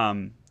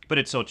 but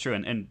it's so true,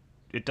 and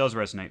it does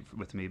resonate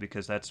with me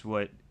because that's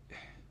what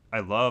I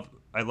love.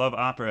 I love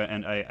opera,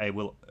 and I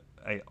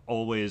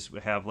always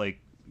have like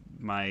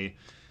my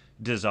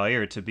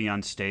desire to be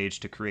on stage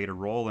to create a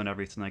role and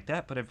everything like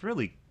that. But I've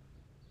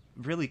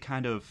really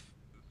kind of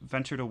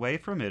ventured away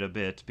from it a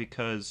bit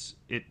because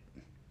it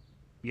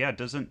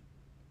doesn't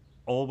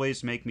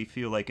always make me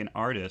feel like an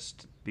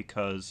artist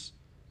because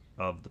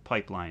of the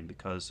pipeline,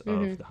 because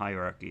of the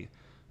hierarchy.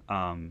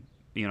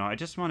 I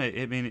just want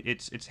to. I mean,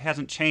 it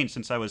hasn't changed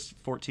since I was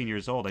 14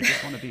 years old. I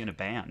just want to be in a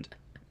band.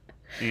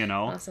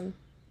 Awesome.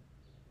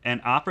 And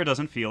opera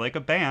doesn't feel like a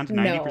band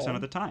 90%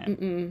 of the time.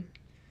 Mm-mm.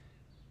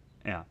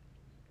 Yeah.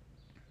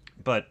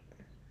 But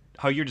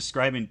how you're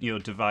describing,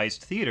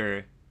 devised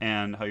theater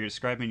and how you're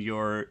describing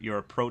your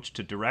approach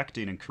to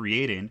directing and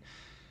creating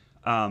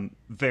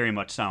very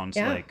much sounds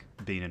like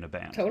being in a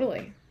band.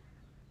 Totally.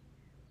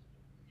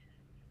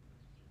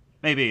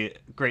 Maybe a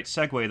great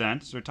segue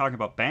then. So we're talking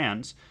about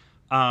bands.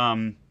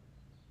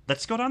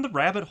 Let's go down the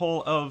rabbit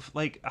hole of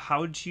like,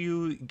 how'd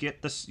you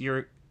get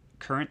your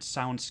current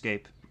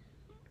soundscape?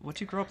 What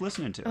you grew up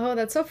listening to? Oh,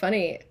 that's so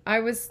funny.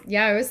 I was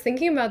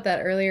thinking about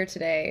that earlier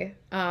today,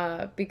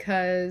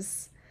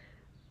 because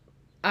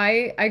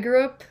I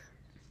grew up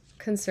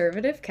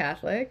conservative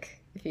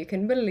Catholic, if you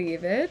can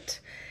believe it.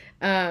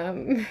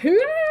 Same.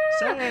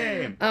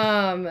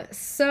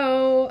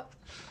 So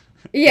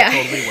yeah.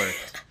 It totally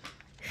worked.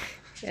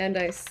 And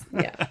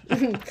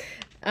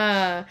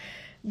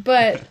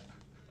but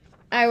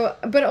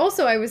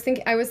also I was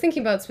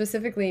thinking about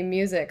specifically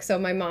music. So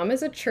my mom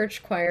is a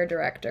church choir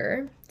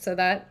director, so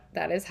that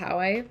is how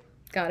I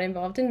got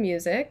involved in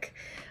music,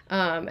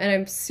 and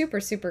I'm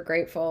super, super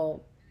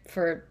grateful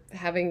for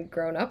having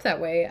grown up that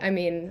way. I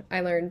mean,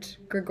 I learned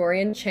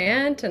Gregorian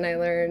chant and I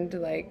learned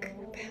like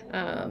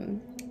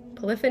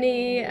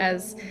polyphony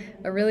as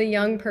a really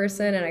young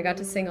person, and I got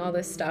to sing all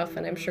this stuff,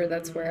 and I'm sure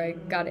that's where I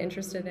got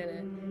interested in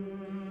it.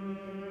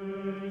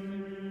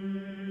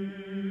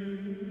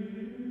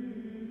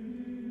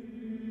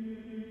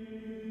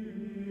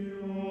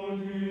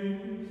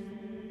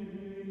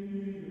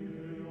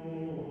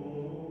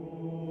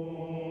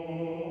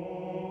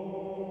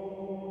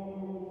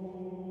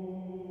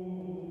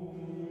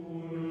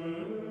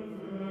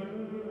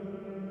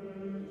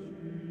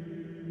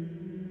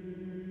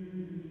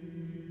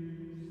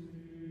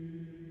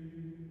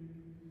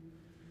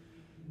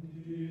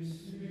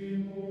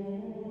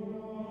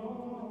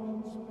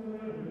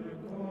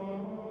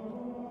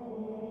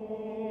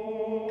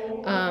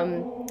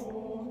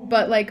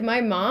 But like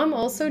my mom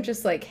also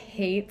just like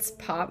hates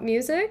pop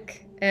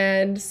music.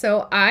 And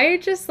so I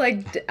just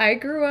like, I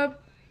grew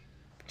up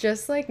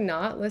just like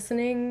not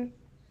listening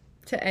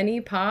to any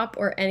pop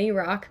or any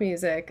rock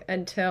music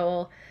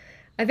until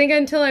I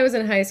was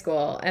in high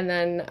school. And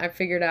then I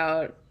figured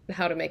out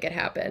how to make it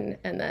happen.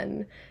 And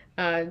then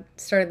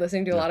started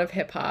listening to a lot of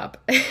hip hop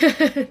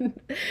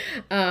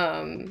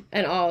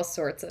and all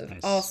sorts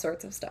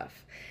of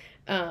stuff.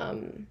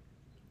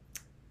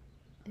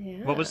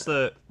 Yeah. What was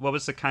the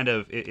kind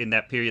of in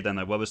that period then?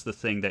 Like, what was the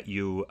thing that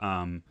you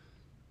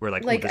were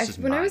like? Like oh, this is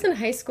when mine. I was in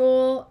high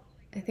school,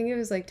 I think it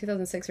was like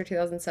 2006 or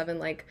 2007.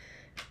 Like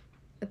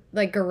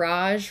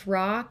garage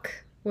rock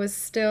was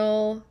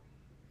still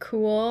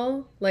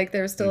cool. Like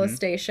there was still a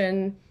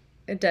station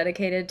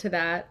dedicated to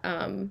that.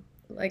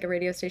 Like a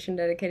radio station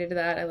dedicated to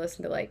that. I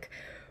listened to like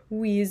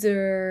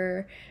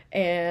Weezer,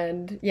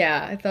 and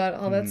yeah, I thought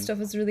all that stuff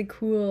was really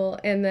cool.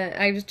 And then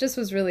I just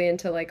was really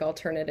into like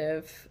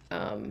alternative.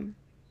 Kind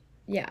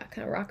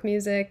of rock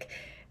music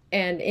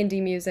and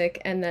indie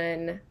music. And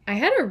then I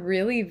had a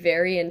really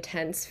very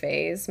intense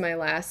phase my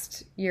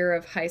last year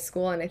of high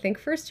school and I think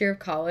first year of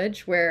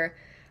college where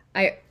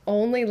I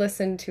only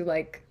listened to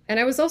like, and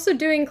I was also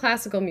doing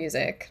classical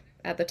music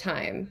at the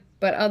time,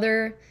 but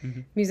other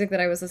music that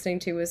I was listening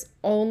to was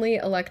only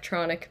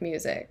electronic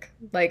music.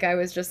 Like I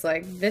was just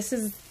like, this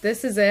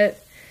is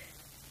it.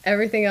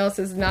 Everything else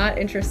is not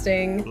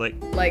interesting.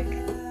 Like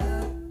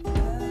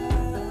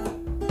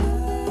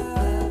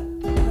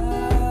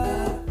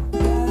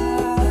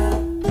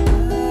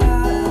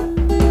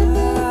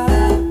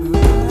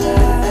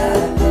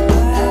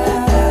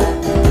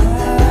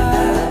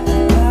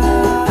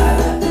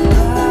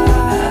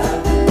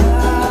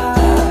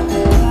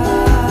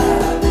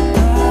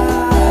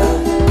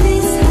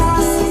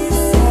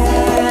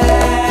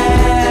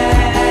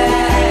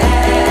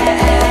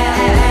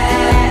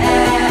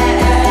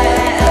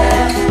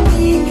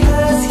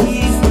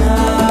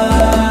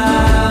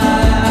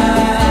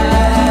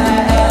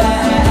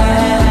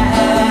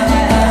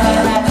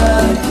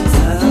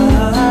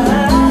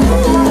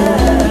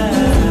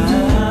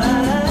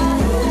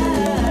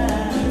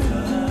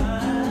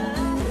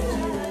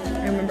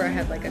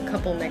had like a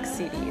couple mixed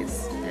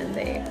CDs, and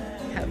they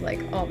had like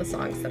all the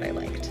songs that I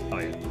liked. Oh,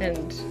 yeah.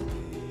 And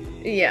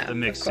yeah, the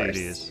mixed of course.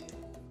 CDs.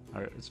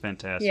 It's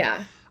fantastic.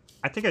 Yeah.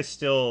 I think I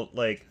still,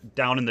 like,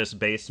 down in this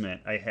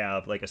basement, I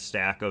have like a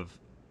stack of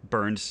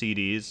burned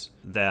CDs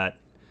that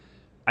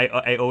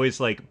I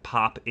always like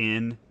pop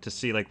in to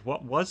see like,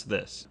 what was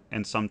this?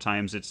 And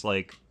sometimes it's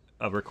like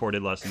a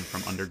recorded lesson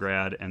from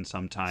undergrad, and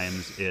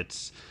sometimes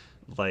it's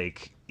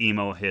like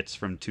emo hits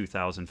from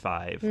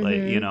 2005, like,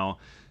 you know,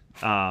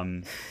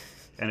 and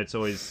it's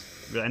always,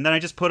 and then I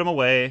just put them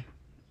away.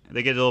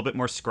 They get a little bit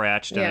more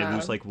scratched, and I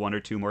lose like one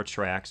or two more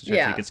tracks, which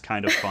I think is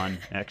kind of fun,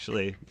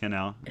 actually, you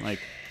know, like,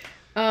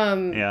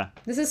 yeah.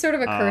 This is sort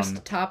of a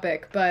cursed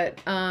topic, but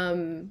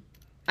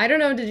I don't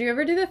know, did you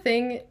ever do the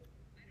thing?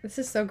 This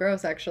is so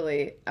gross,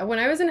 actually. When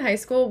I was in high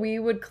school, we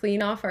would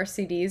clean off our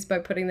CDs by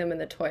putting them in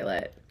the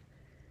toilet.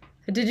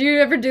 Did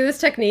you ever do this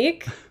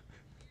technique?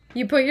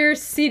 You put your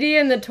CD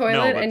in the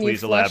toilet and you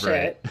flush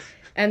it.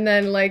 And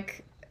then,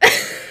 like...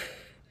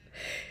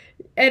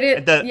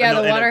 and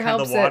the water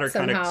helps it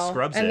somehow.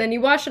 And then you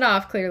wash it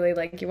off, clearly.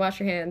 Like, you wash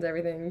your hands,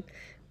 everything.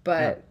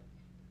 But,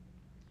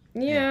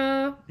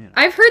 yeah.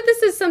 I've heard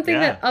this is something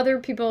that other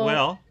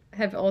people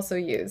have also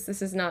used.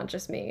 This is not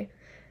just me.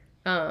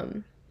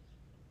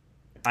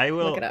 I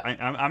will. Look it up.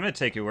 I'm going to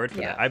take your word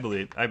for that. I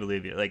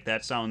believe you. Like,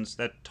 that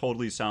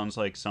totally sounds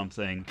like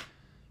something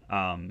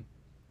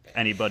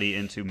anybody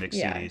into mixed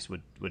CDs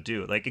would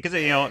do. Like, because,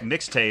 you know,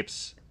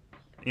 mixtapes,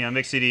 you know,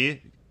 mixed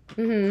CD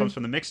comes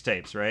from the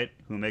mixtapes, right?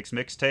 Who makes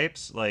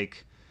mixtapes?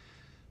 Like,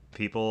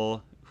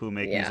 people who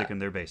make music in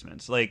their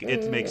basements. Like,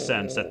 it makes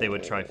sense that they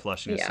would try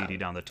flushing a CD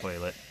down the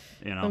toilet,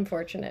 you know?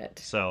 Unfortunate.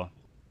 So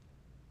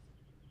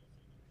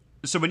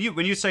when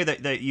you say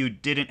that you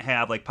didn't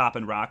have like pop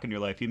and rock in your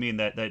life, you mean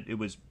that it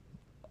was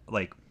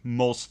like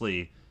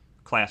mostly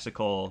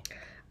classical?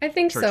 I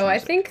think so. Music. I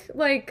think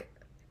like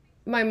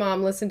my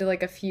mom listened to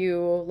like a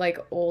few like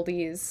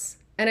oldies,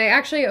 and I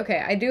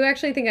do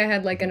actually think I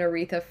had like an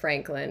Aretha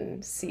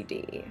Franklin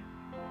CD.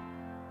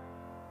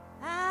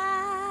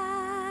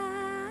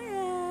 I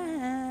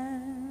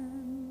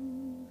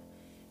am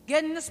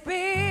getting the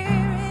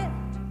spirit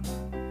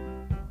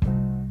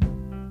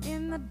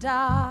in the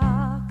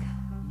dark.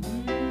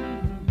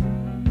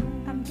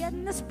 I'm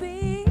getting the spirit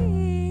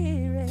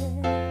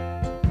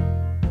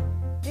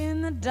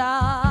in the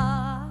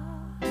dark.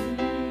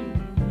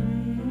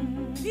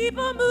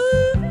 People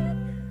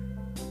moving,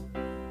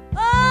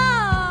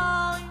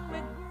 oh,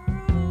 we're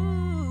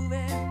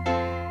grooving,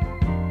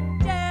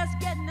 just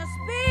getting the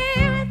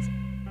spirit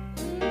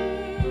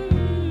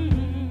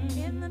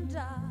in the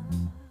dark.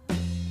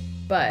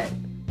 But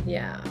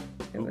yeah.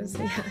 It was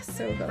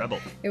so good. Rebel.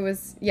 It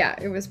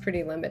was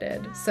pretty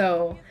limited.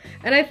 So,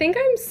 and I think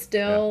I'm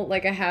still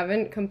like, I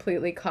haven't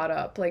completely caught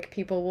up. Like,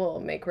 people will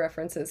make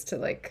references to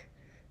like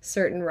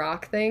certain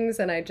rock things,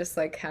 and I just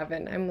like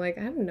haven't. I'm like,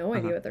 I have no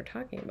idea what they're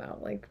talking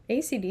about. Like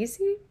AC/DC?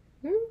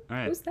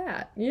 Right. Who's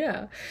that?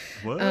 Yeah.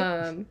 What?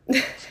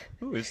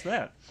 Who is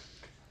that?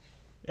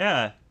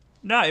 Yeah.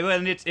 No,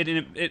 and it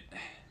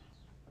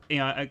you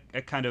know, I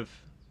kind of,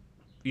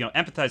 you know,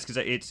 empathize, because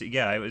I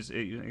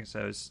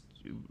was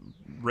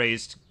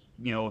raised,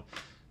 you know,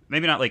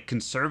 maybe not like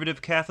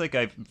conservative Catholic.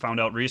 I found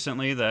out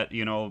recently that,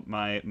 you know,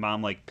 my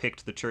mom like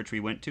picked the church we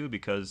went to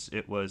because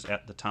it was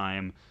at the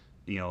time,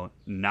 you know,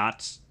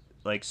 not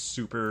like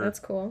super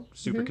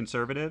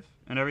conservative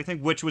and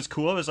everything, which was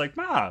cool. I was like,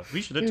 Ma,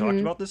 we should have talked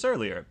about this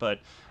earlier. But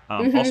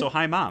also,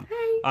 hi, Mom.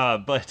 Hi.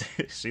 But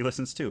she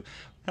listens too.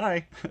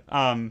 Hi.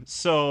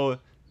 So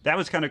that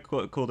was kind of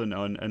cool to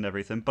know and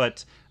everything.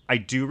 But I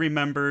do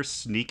remember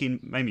sneaking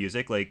my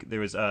music. Like, there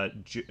was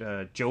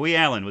Joey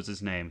Allen was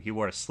his name. He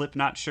wore a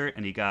Slipknot shirt,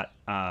 and he got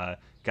not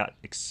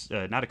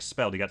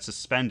expelled. He got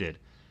suspended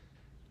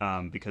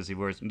because he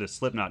wears the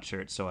Slipknot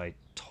shirt. So I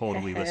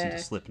totally listened to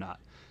Slipknot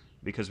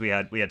because we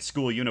had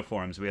school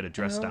uniforms. We had a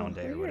dress down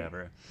day or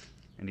whatever,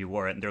 and he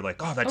wore it. And they're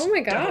like, "Oh, that's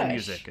devil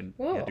music," and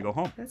we had to go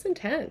home. That's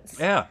intense.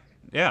 Yeah.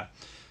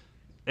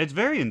 It's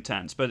very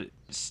intense, but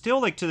still,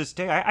 like, to this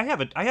day, I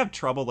have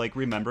trouble like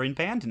remembering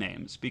band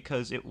names,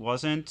 because it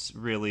wasn't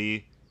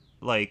really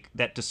like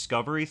that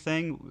discovery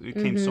thing. It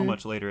came so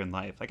much later in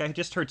life. Like, I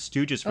just heard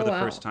Stooges for the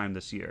first time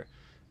this year.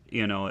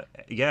 You know,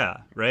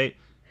 right?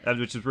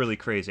 Which is really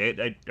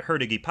crazy. I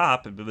heard Iggy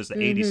Pop, it was the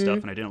 80s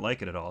stuff, and I didn't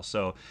like it at all.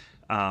 So,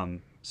 yeah,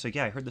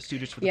 I heard the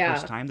Stooges for the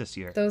first time this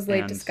year. Those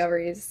late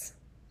discoveries.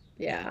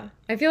 Yeah.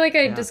 I feel like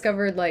I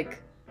discovered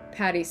like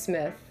Patti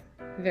Smith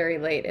very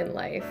late in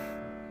life,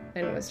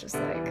 and was just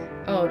like,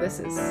 oh, this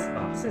is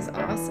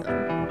awesome.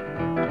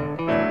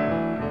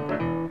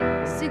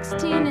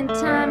 16 in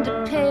time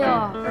to pay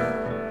off.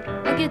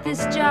 I get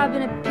this job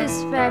in a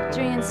piss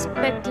factory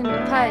inspecting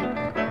pipe.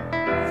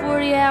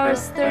 40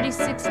 hours,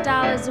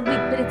 $36 a week,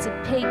 but it's a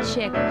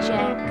paycheck,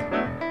 Jack.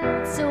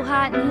 It's so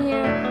hot in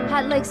here,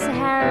 hot like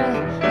Sahara.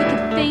 You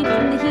could faint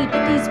from the heat,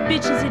 but these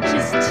bitches are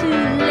just too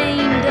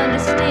lame to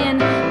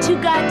understand. Too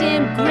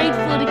goddamn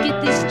grateful to get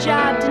this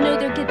job, to know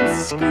they're getting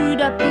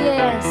screwed up the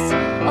ass.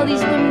 All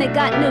these women that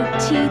got no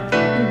teeth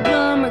and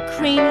gum or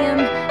cranium,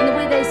 and the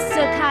way they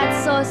suck hot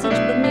sausage,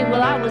 but maybe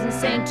I wasn't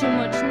saying too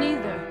much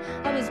neither.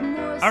 I was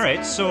more. All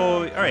right,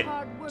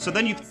 so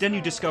then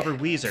you discover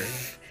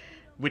Weezer,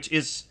 which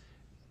is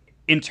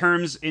in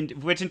terms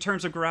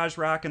of garage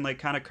rock and like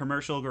kind of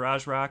commercial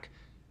garage rock,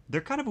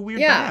 they're kind of a weird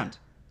band.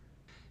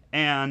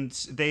 And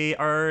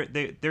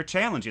they're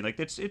challenging. Like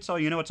it's all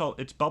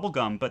it's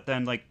bubblegum, but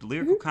then like the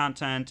lyrical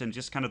content and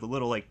just kind of the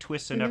little like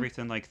twists and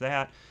everything like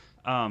that.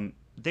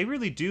 They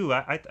really do.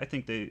 I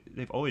think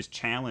they've always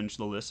challenged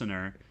the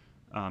listener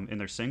in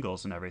their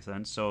singles and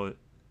everything. So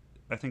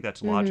I think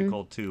that's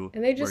logical to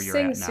and they just where you're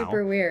sing at now.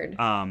 super weird.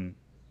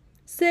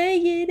 Say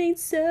it ain't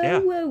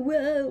so, whoa,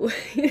 whoa.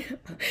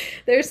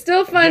 They're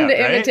still fun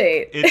to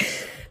imitate.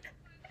 It's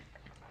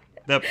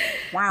they're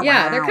kind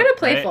of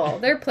playful.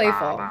 Right? They're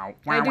playful.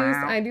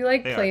 I do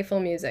like playful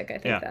music. I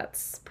think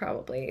that's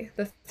probably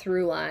the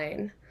through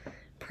line.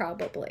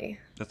 Probably.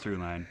 The through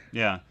line.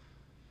 Yeah.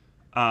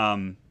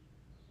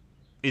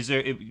 Is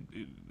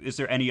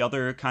there any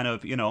other kind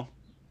of,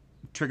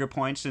 trigger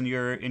points in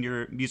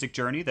your music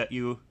journey that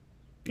you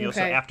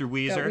so after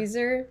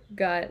Weezer?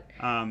 Got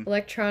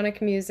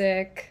electronic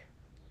music.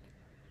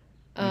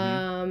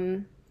 Yeah,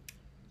 and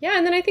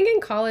then I think in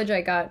college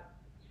I got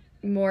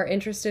more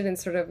interested in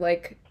sort of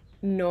like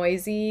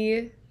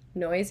noisy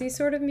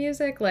sort of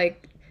music.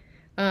 Like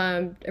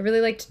I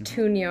really liked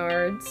Tune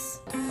Yards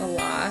a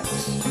lot.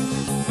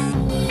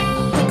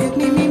 Look at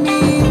me in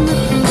the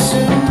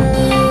picture.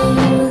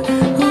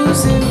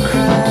 Who's in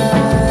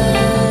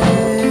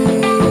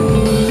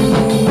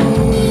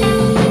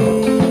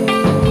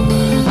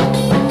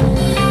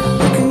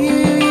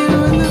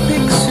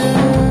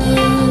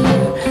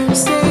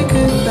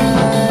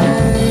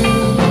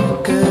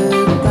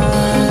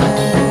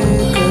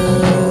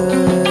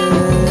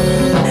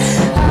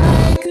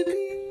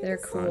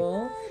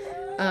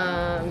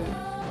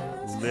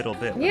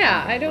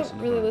Yeah, I don't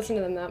really listen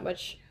to them that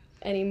much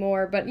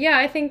anymore, but yeah,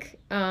 I think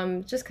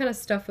just kind of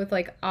stuff with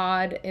like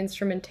odd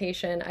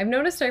instrumentation. I've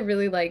noticed I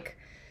really like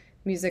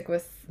music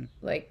with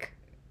like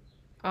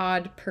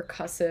odd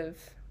percussive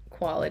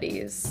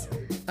qualities.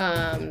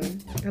 I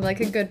like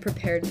a good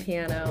prepared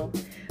piano.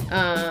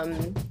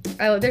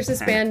 There's this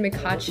band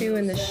Mikachu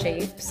and the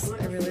Shapes.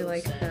 I really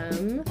like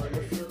them.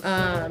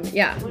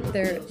 Yeah,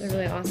 they're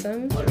really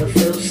awesome. When I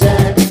feel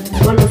sad,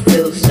 when I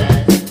feel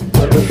sad,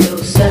 when I feel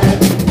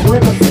sad,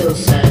 when I feel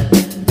sad,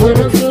 when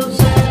I feel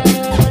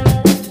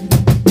sad,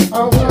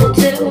 I want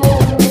it all.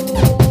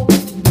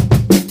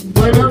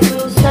 When I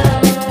feel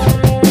sad,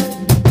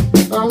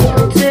 I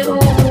want it all.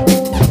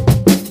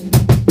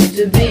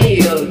 To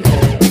be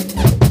okay,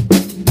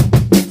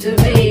 to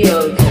be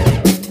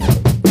okay,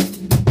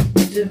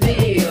 to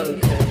be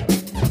okay,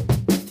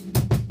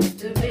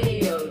 to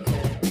be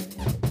okay.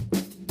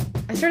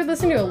 I started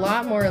listening to a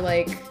lot more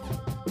like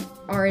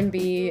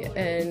R&B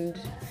and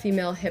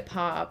female hip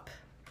hop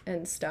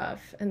and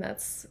stuff, and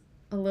that's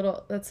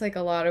like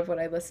a lot of what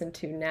I listen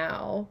to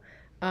now.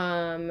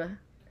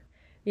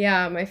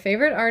 Yeah, my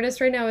favorite artist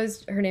right now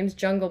her name's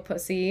Jungle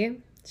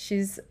Pussy.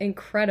 She's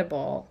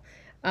incredible.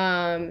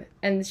 And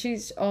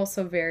she's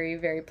also very,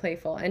 very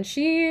playful, and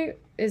she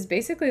is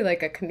basically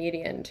like a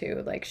comedian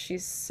too. Like,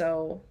 she's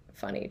so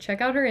funny. Check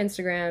out her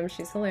Instagram.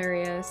 She's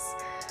hilarious.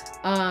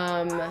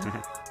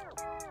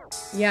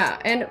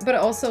 Yeah, but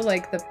also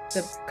like the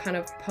kind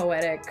of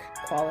poetic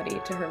quality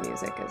to her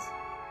music is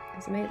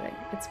amazing.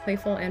 It's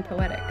playful and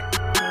poetic.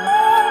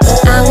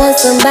 I want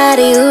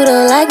somebody who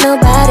don't like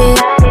nobody.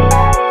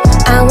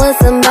 I want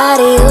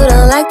somebody who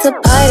don't like to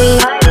party.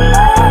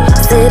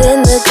 Sit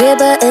in the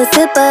crib and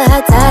sip a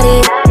hot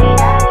toddy.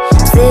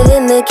 Sit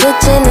in the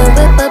kitchen and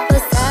whip up a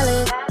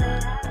salad.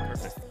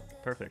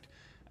 Perfect.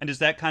 And does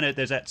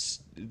that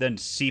then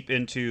seep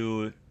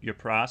into your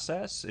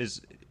process?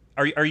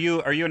 Are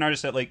you an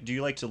artist that do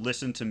you like to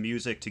listen to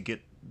music to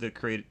get the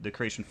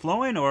creation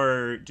flowing,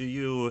 or do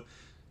you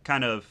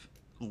kind of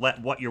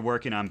let what you're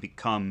working on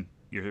become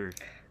your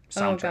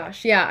soundtrack? Oh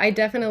gosh, yeah, I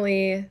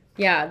definitely,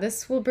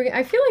 this will bring,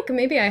 I feel like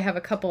maybe I have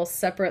a couple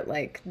separate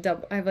I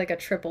have like a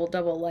triple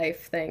double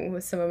life thing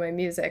with some of my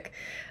music.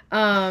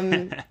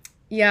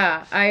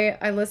 Yeah,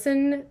 I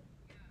listen,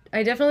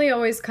 I definitely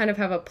always kind of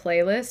have a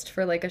playlist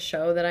for like a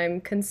show that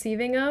I'm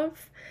conceiving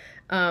of,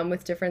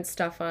 with different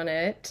stuff on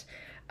it.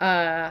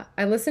 I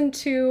listen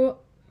to,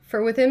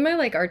 for within my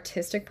like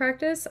artistic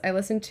practice, I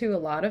listen to a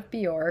lot of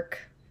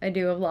Bjork. I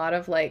do a lot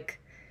of like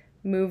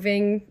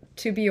moving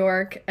to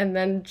Bjork and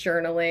then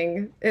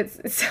journaling.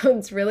 It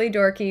sounds really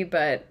dorky,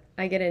 but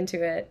I get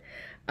into it.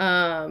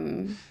 Yeah,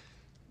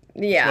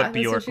 what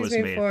Bjork was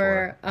made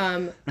for.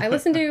 I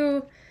listen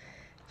to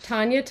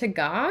Tanya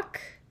Tagaq.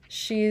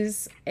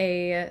 She's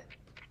a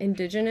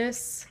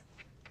indigenous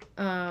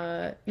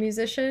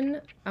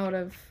musician out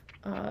of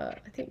I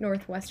think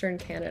northwestern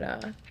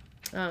Canada.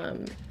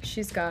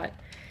 She's got,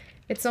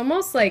 it's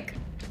almost like,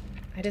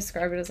 I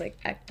describe it as like,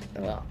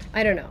 well,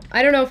 I don't know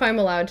if I'm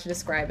allowed to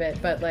describe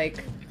it, but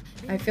like,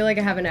 I feel like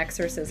I have an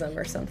exorcism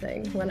or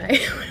something when I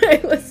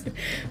listen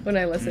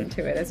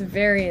to it. It's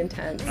very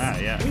intense.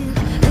 Yeah.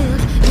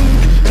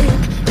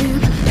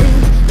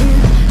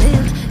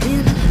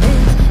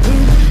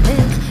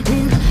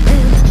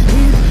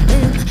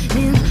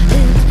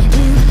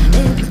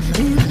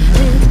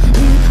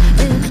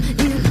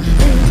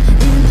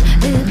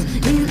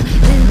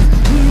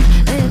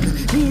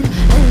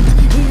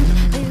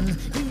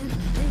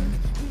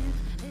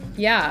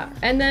 Yeah,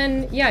 and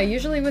then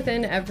usually with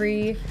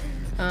every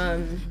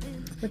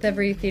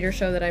theater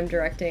show that I'm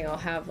directing, I'll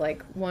have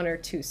like one or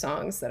two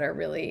songs that are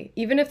really,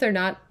 even if they're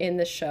not in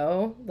the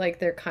show, like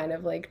they're kind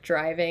of like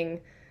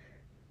driving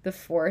the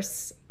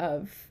force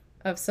of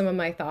some of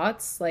my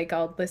thoughts. Like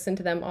I'll listen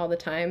to them all the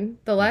time.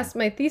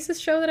 My thesis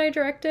show that I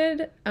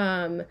directed,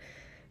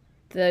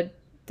 the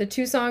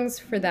two songs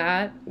for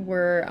that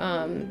were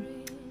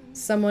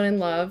Someone in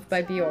Love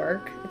by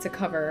Bjork. It's a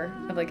cover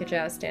of like a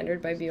jazz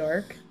standard by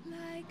Bjork.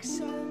 Like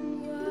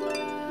someone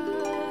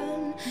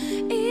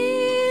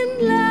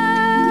in love.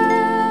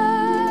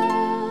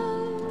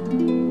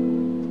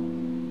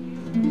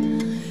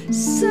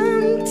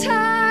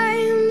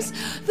 Sometimes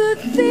the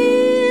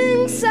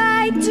things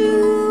I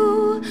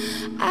do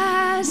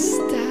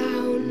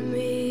astound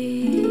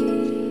me.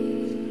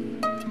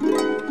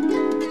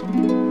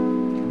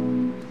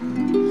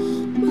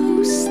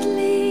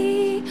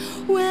 Mostly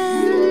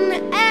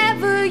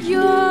whenever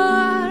you're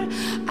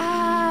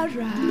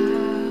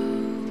around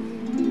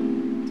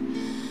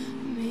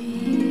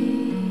me.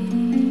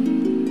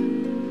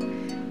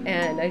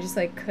 And I just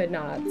like could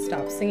not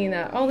stop singing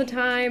that all the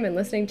time and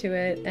listening to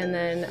it. And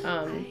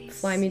then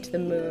Fly Me to the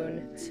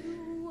Moon,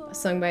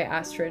 sung by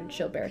Astrid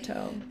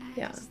Gilberto.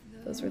 Yeah,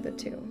 those were the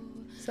two.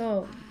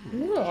 So a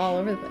little all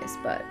over the place,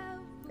 but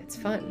it's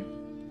fun.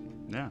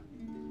 Yeah.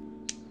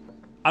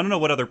 I don't know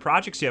what other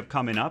projects you have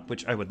coming up,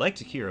 which I would like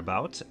to hear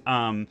about.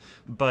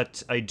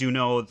 But I do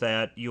know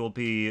that you'll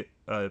be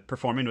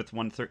performing with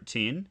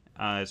 113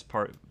 as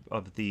part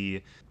of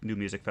the New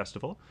Music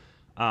Festival.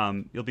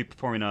 You'll be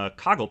performing a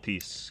Coggle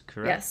piece,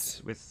 correct?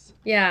 Yes. With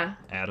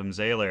Adam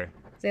Zahler.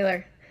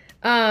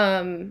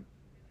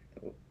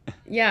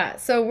 Yeah,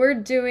 so we're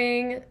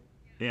doing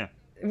that.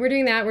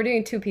 We're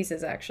doing two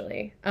pieces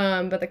actually.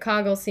 But the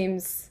Coggle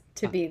seems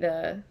to be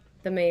the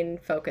main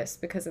focus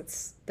because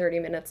it's 30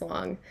 minutes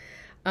long.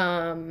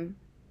 So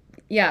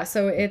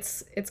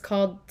it's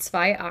called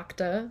Zwei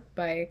Akte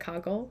by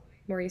Coggle,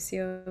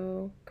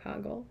 Mauricio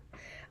Coggle.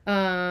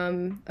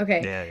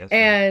 Okay. Yeah, yes,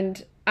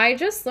 and I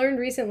just learned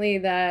recently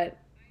that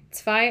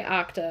Zwei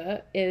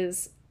Akte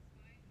is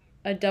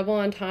a double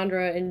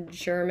entendre in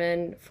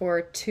German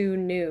for two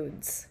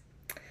nudes.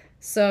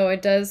 So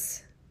it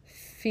does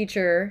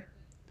feature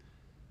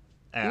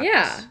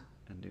Acts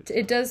and nudes.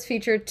 it does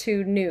feature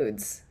two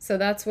nudes. So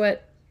that's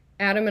what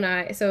Adam and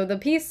I... So the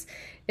piece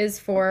is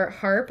for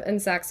harp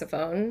and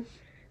saxophone,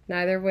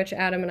 neither of which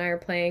Adam and I are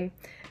playing.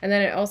 And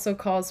then it also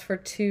calls for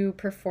two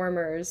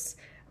performers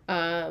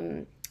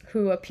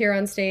who appear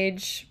on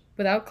stage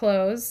without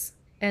clothes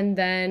and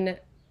then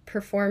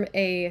perform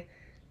a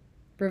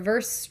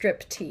reverse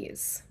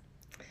striptease.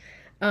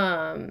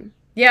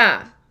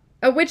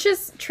 Which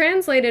is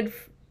translated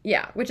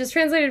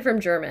from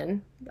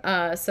German.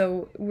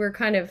 So we're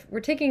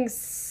taking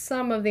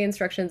some of the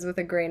instructions with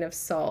a grain of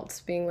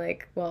salt, being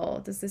like, well,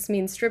 does this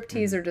mean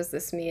striptease or does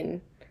this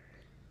mean,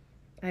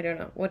 I don't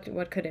know,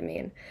 what could it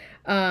mean?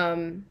 I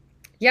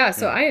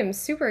am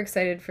super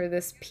excited for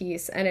this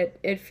piece, and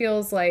it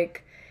feels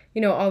like,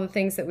 all the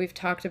things that we've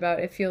talked about,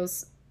 it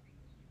feels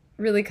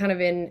really kind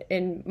of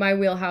in my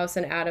wheelhouse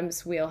and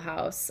Adam's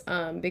wheelhouse,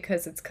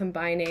 because it's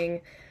combining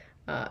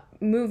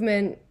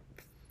movement,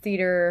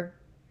 theater,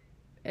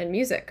 and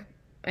music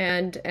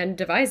and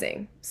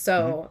devising.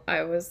 So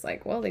I was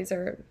like, well,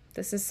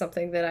 this is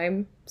something that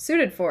I'm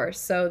suited for.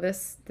 So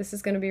this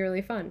is going to be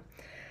really fun.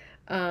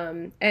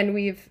 And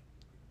we're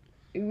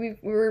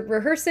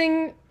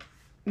rehearsing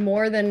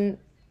more than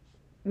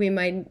we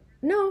might.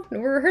 No,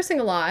 we're rehearsing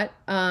a lot,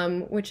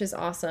 which is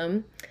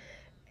awesome.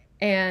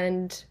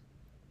 And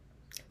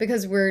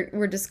because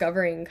we're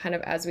discovering kind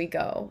of as we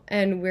go,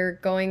 and we're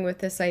going with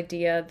this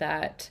idea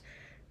that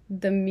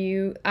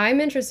I'm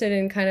interested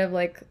in kind of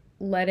like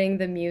letting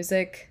the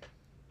music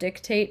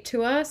dictate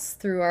to us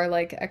through our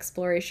like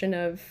exploration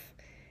of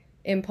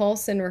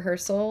impulse and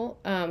rehearsal,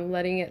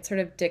 letting it sort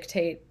of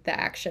dictate the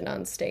action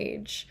on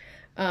stage.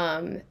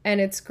 And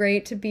it's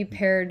great to be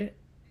paired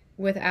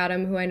with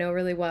Adam, who I know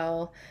really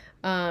well,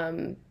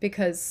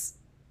 because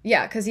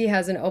he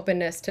has an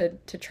openness to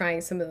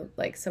trying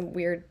some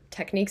weird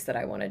techniques that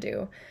I want to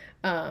do.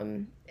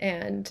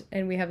 And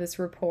we have this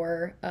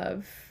rapport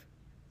of,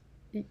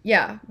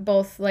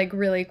 both like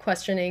really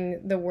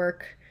questioning the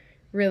work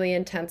really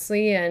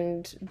intensely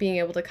and being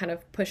able to kind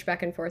of push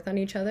back and forth on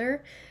each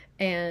other.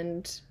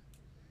 And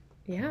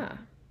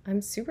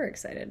I'm super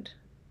excited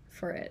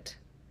for it.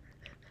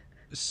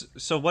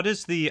 So what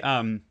is the,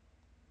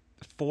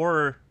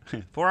 for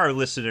our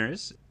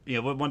listeners,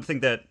 one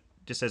thing that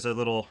just as a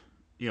little,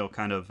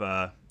 kind of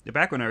the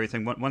background and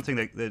everything, one thing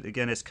that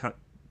again has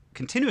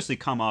continuously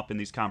come up in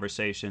these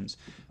conversations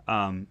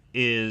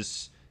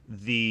is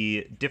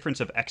the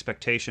difference of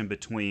expectation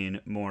between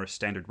more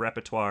standard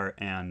repertoire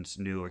and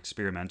new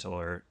experimental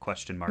or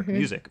question mark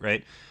music,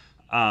 right?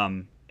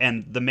 And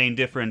the main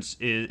difference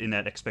in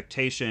that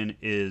expectation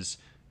is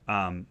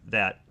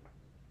that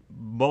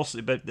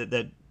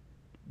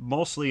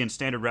mostly in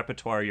standard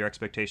repertoire, your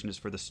expectation is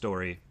for the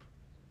story,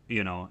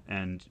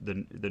 and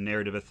the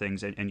narrative of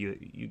things, and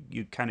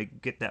you kind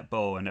of get that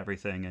bow and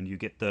everything, and you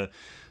get the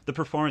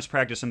performance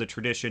practice and the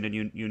tradition, and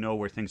you know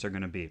where things are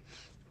going to be.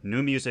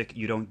 New music,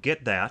 you don't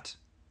get that.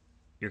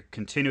 You're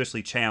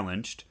continuously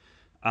challenged,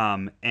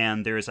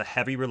 and there is a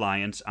heavy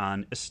reliance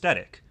on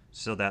aesthetic,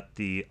 so that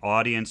the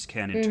audience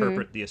can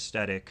interpret the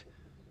aesthetic,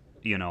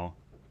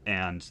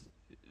 and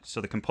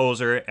so the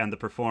composer and the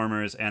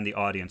performers and the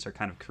audience are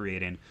kind of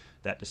creating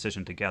that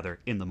decision together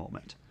in the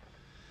moment.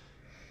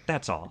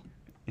 That's all.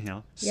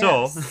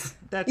 So Yes.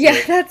 that's Yeah,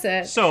 it. that's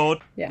it. So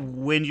Yeah.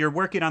 when you're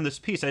working on this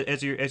piece,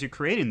 as you're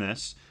creating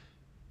this,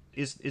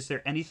 is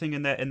there anything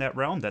in that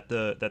realm that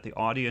the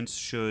audience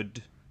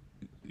should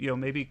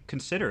maybe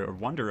consider or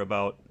wonder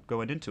about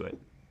going into it?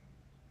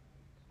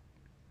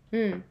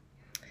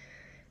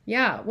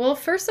 Yeah. Well,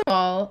 first of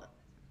all,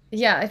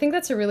 yeah, I think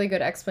that's a really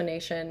good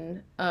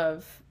explanation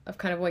of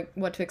kind of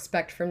what to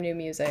expect from new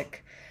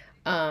music.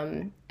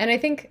 And I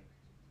think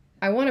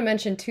I want to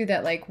mention too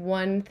that like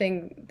one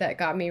thing that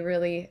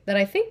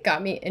I think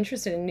got me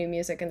interested in new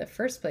music in the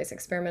first place,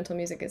 experimental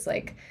music, is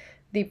like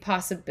the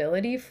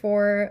possibility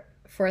for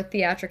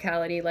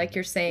theatricality, like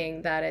you're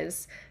saying, that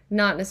is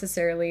not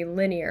necessarily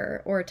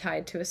linear or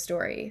tied to a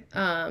story.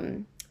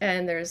 And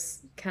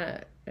there's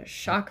kind of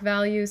shock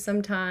value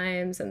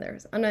sometimes, and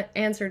there's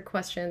unanswered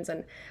questions,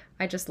 and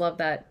I just love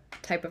that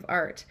type of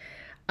art.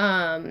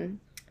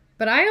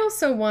 But I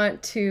also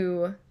want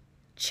to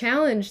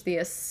challenge the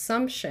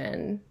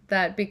assumption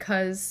that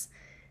because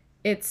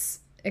it's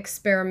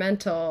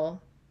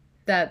experimental,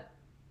 that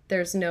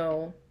there's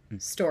no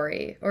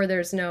story, or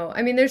there's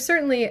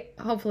certainly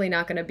hopefully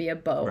not going to be a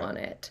bow on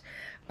it.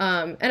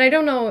 And I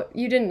don't know,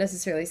 you didn't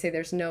necessarily say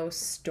there's no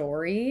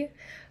story,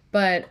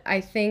 but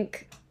I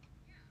think,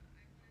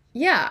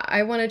 yeah,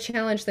 I want to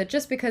challenge that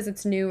just because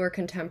it's new or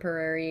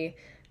contemporary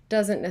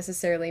doesn't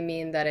necessarily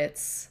mean that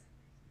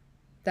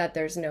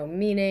there's no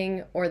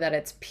meaning, or that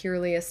it's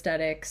purely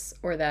aesthetics,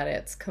 or that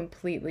it's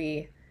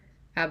completely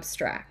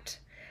abstract.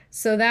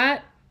 So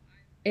that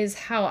is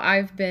how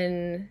I've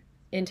been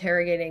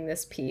interrogating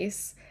this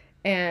piece.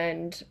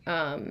 And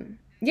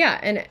yeah,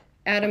 and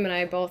Adam and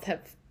I both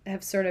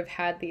have sort of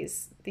had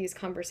these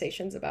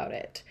conversations about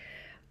it.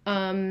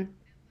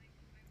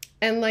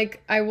 And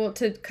like, I will,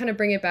 to kind of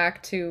bring it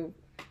back to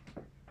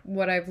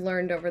what I've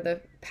learned over the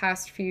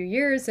past few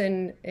years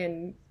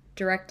in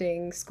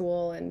directing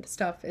school and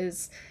stuff,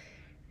 is,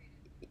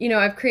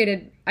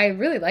 I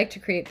really like to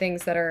create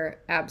things that are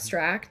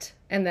abstract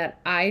and that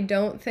I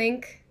don't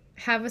think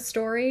have a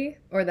story,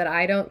 or that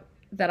I don't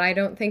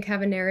think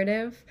have a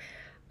narrative.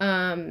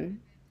 And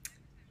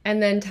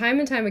then time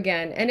and time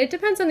again, and it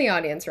depends on the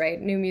audience, right?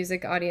 New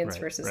music audience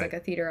versus like a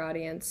theater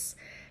audience.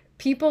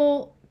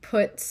 People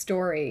put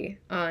story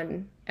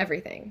on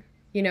everything,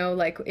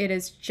 like it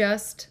is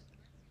just,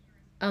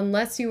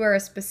 unless you are a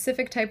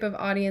specific type of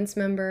audience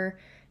member,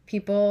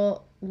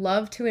 people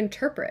love to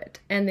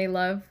interpret, and they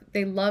love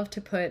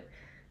to put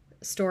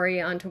story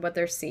onto what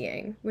they're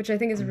seeing, which I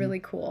think is really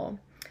cool.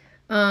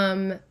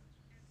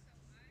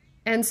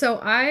 And so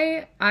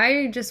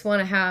I just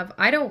want to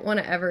I don't want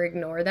to ever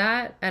ignore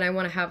that, and I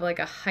want to have like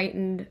a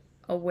heightened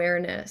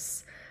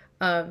awareness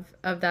of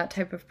that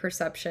type of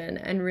perception,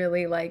 and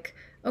really like,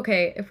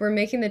 okay, if we're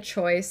making the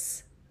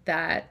choice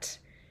that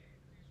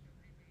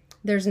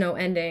there's no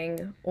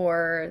ending,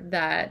 or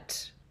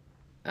that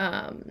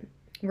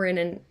we're in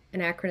an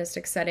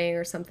anachronistic setting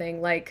or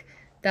something, like,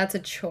 that's a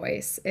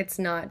choice. It's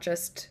not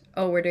just,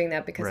 oh, we're doing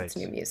that because it's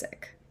new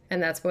music,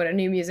 and that's what a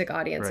new music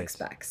audience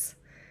expects.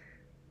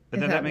 But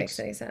then that makes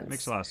any sense.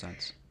 Makes a lot of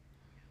sense.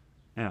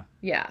 Yeah.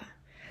 Yeah.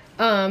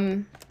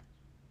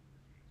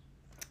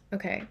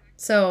 Okay.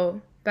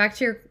 So back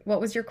to what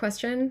was your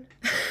question?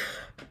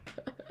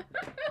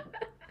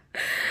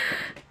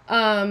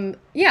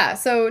 Yeah.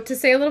 So to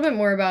say a little bit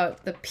more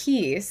about the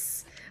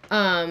piece,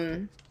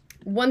 one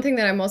thing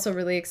that I'm also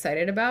really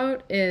excited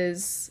about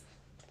is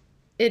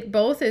it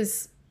both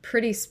is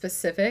pretty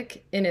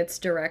specific in its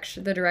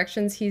direction, the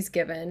directions he's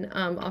given.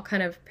 I'll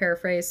kind of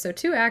paraphrase. So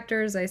 2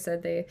 actors, I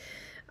said they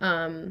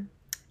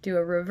do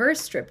a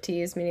reverse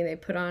striptease, meaning they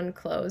put on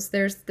clothes.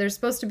 They're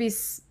supposed to be,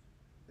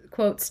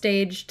 quote,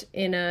 staged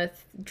in a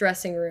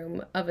dressing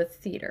room of a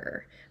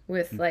theater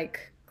with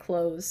like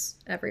clothes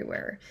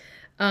everywhere.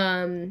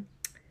 And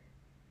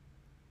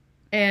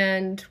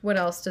what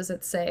else does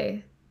it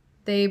say?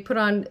 There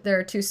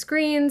are 2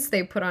 screens.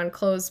 They put on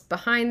clothes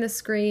behind the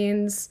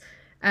screens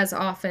as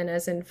often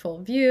as in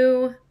full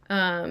view.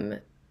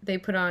 They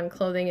put on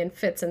clothing in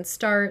fits and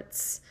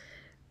starts.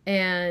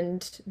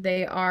 And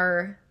they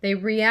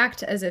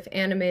react as if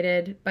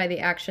animated by the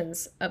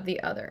actions of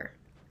the other.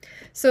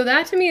 So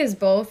that to me is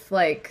both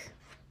like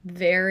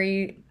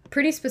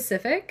pretty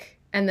specific,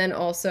 and then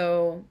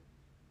also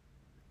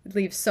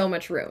leaves so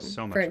much room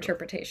for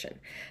interpretation.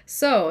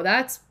 So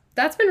that's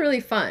been really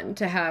fun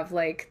to have,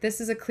 like,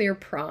 this is a clear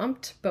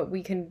prompt, but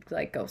we can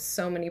like go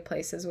so many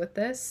places with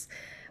this.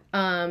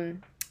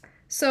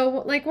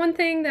 So like one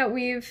thing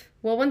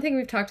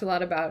we've talked a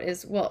lot about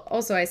is, well,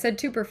 also I said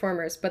 2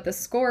 performers, but the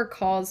score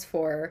calls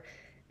for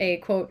a,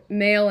 quote,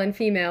 male and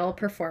female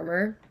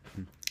performer.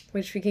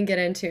 which we can get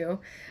into,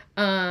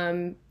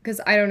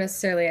 because I don't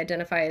necessarily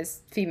identify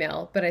as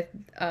female, but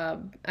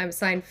I'm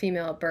assigned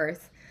female at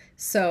birth.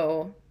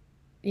 So,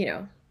 you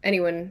know,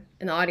 anyone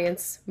in the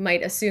audience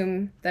might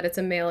assume that it's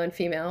a male and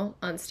female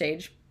on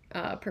stage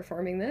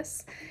performing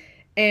this.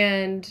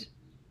 And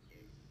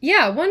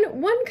yeah,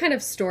 one kind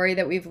of story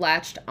that we've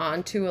latched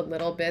onto a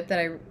little bit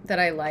that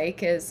I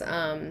like is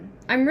I'm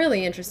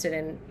really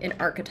interested in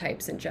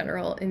archetypes in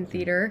general in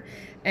theater,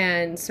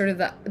 and sort of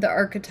the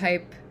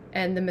archetype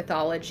and the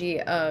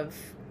mythology of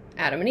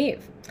Adam and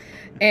Eve,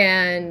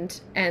 and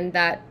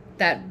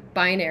that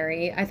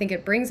binary. I think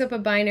it brings up a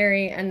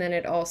binary, and then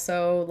it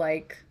also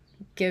like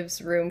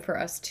gives room for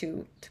us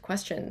to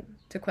question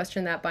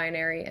that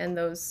binary and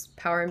those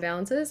power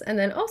imbalances, and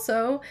then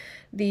also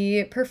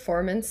the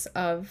performance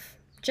of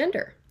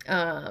gender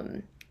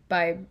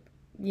by,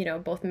 you know,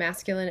 both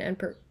masculine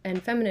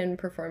and feminine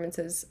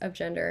performances of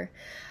gender.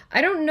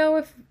 I don't know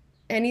if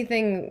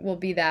anything will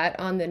be that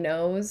on the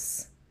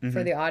nose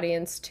for the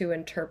audience to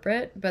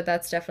interpret, but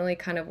that's definitely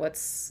kind of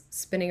what's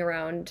spinning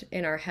around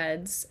in our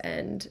heads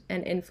and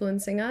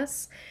influencing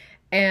us.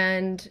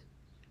 And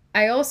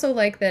I also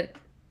like that,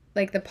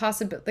 like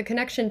the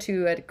connection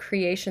to a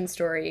creation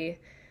story,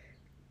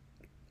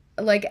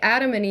 like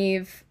Adam and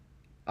Eve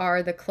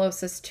are the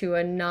closest to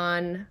a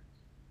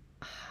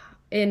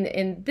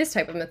in this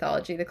type of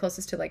mythology, the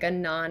closest to like a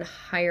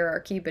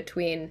non-hierarchy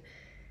between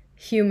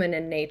human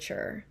and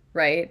nature,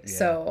 right? Yeah.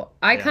 So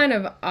I kind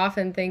of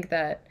often think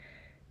that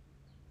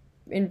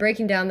in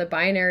breaking down the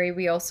binary,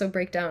 we also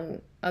break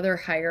down other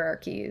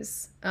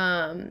hierarchies.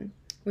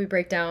 We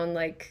break down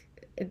like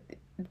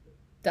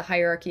the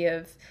hierarchy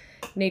of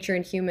nature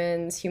and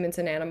humans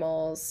and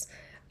animals.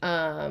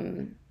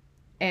 And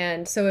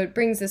so it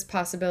brings this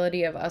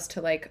possibility of us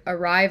to like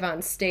arrive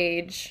on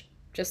stage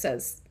just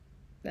as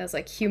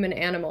like human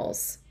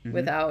animals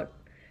without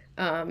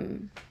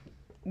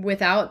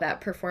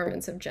that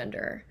performance of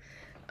gender.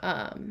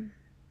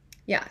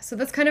 Yeah, so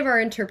that's kind of our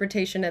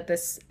interpretation at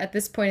this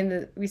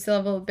point. We still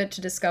have a little bit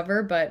to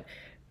discover, but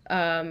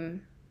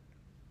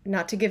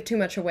not to give too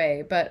much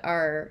away. But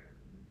our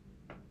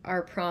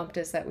prompt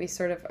is that we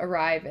sort of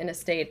arrive in a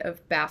state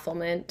of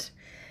bafflement,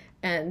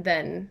 and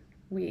then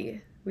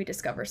we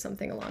discover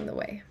something along the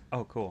way.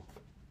 Oh, cool.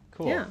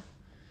 Yeah.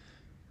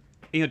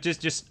 You know,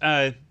 just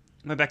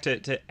going back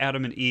to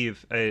Adam and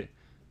Eve,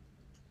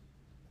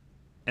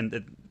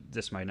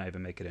 this might not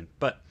even make it in,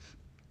 but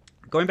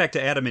going back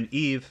to Adam and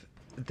Eve,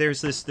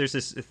 there's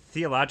this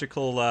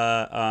theological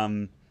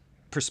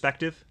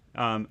perspective,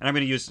 and I'm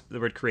going to use the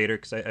word creator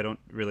because I don't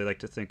really like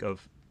to think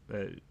of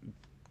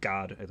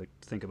God. I like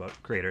to think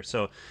about creator.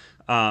 So,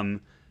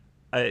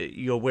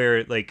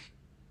 where like,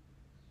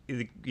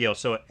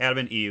 so Adam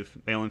and Eve,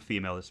 male and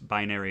female, this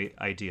binary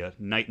idea,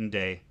 night and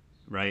day,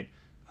 right?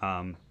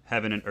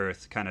 Heaven and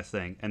earth kind of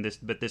thing, and this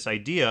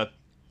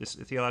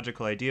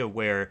theological idea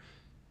where,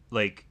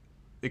 like,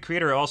 the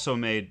creator also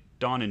made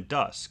dawn and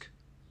dusk,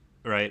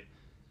 right?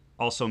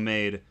 Also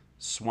made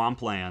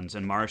swamplands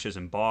and marshes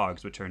and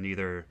bogs, which are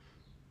neither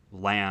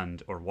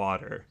land or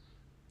water,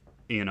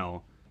 you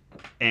know,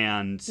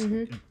 and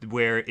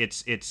where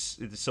it's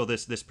so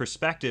this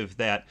perspective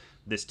that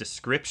this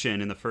description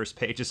in the first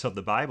pages of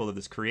the Bible of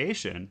this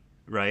creation,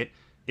 right,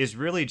 is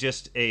really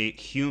just a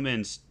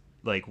human's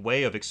like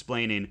way of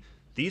explaining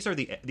these are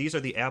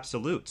the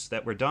absolutes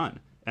that were done,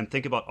 and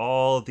think about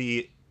all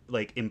the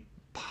like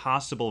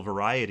impossible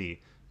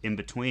variety in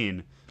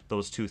between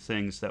those two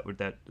things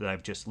that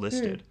I've just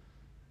listed,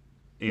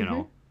 you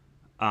know.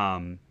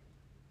 And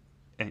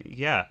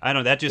yeah, I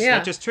don't know, that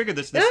just triggered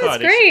this thought.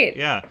 That's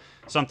great.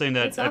 Something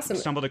that awesome. I've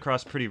stumbled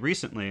across pretty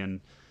recently, and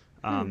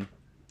I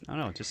don't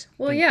know, just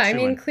I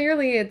mean,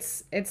 clearly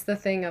it's the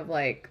thing of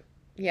like,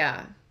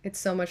 it's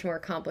so much more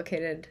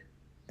complicated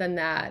than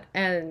that,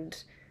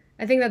 and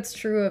I think that's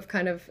true of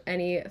kind of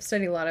I've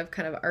studied a lot of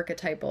kind of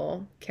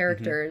archetypal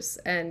characters,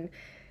 and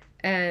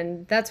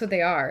that's what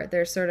they are.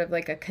 They're sort of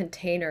like a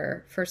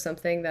container for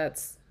something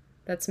that's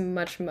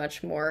much,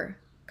 much more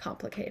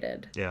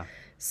complicated. Yeah.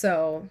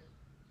 So,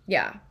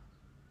 yeah,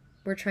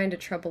 we're trying to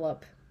trouble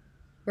up.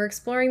 We're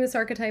exploring this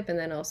archetype and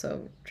then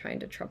also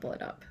trying to trouble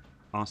it up.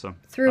 Awesome.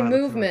 Through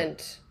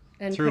movement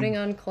and putting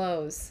on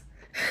clothes.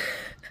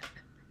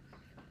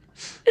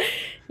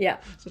 Yeah.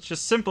 Such a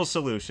simple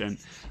solution.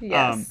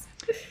 Yes.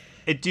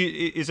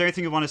 Is there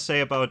anything you want to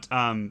say about,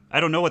 I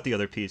don't know what the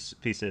other piece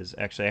is,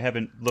 actually. I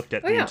haven't looked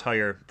at the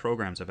entire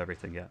programs of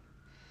everything yet.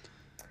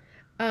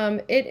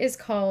 It is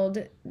called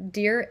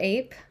Dear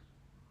Ape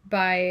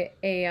by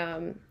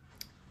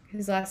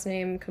his last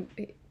name,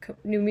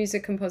 new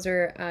music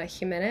composer,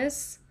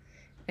 Jimenez,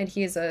 and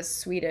he is a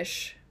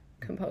Swedish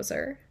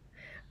composer,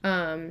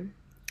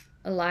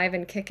 alive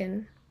and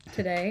kicking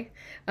today,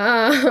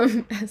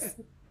 as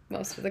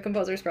most of the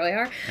composers probably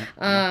are,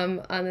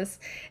 on this.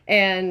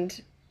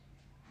 And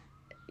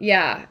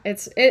yeah,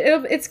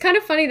 it's kind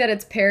of funny that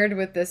it's paired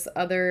with this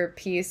other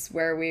piece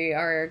where we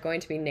are going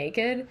to be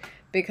naked,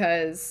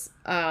 because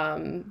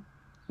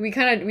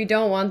we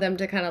don't want them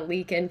to kind of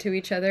leak into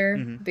each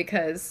other,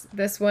 because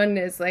this one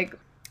is like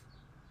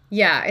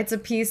Yeah, it's a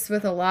piece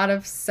with a lot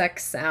of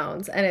sex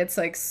sounds, and it's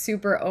like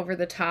super over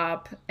the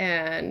top,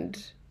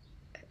 and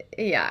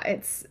yeah,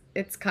 it's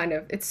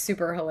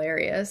super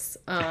hilarious.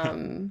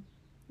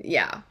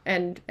 Yeah,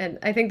 and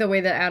I think the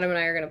way that Adam and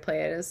I are gonna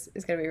play it is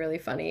gonna be really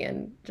funny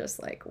and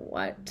just like,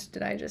 what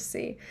did I just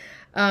see?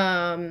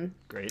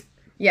 Great.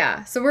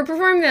 Yeah, so we're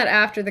performing that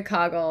after the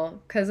Coggle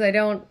because I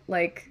don't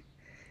like.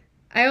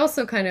 I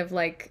also kind of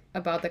like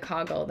about the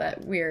Coggle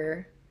that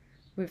we've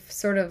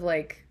sort of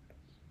like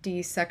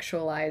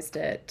desexualized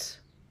it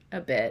a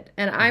bit,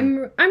 and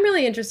I'm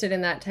really interested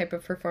in that type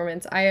of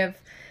performance. I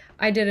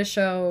did a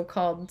show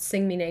called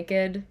Sing Me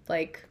Naked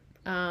like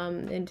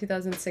in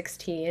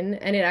 2016,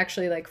 and it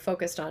actually like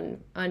focused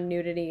on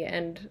nudity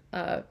and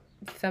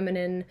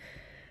feminine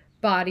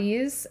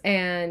bodies,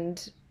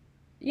 and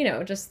you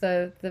know, just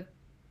a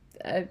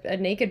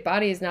naked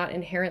body is not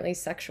inherently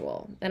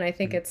sexual, and I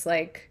think it's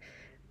like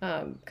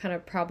kind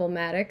of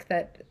problematic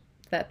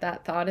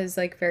that thought is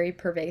like very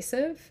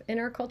pervasive in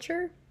our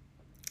culture.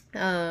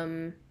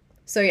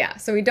 So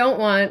we don't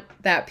want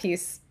that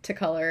piece to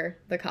color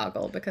the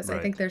Coggle because I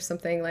think there's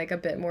something like a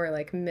bit more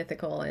like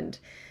mythical and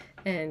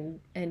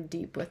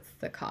deep with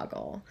the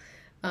Coggle.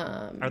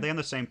 Are they on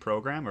the same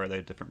program or are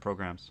they different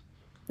programs?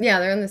 Yeah,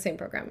 they're on the same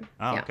program.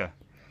 Oh, yeah. okay.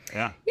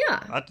 Yeah.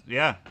 Yeah.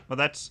 Yeah. Well,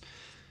 that's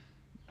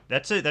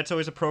it. That's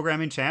always a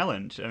programming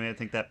challenge. I mean, I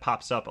think that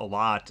pops up a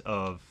lot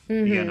of,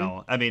 you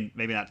know, I mean,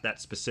 maybe not that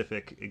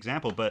specific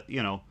example, but,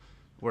 you know,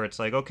 where it's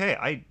like, okay,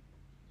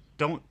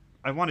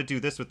 I want to do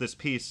this with this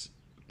piece,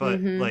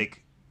 but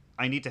like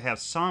I need to have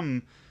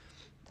some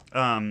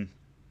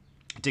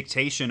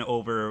dictation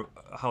over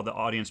how the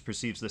audience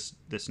perceives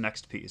this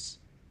next piece.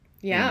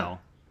 Yeah.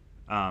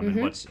 You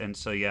know? And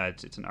so yeah,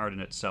 it's an art in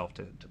itself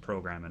to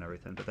program and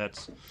everything, but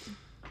that's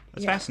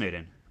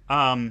fascinating.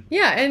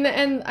 Yeah,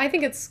 and I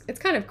think it's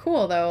kind of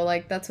cool though.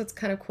 Like that's what's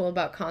kind of cool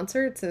about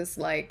concerts is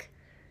like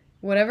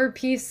whatever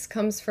piece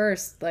comes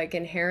first, like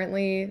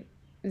inherently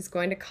is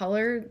going to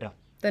color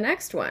the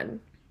next one.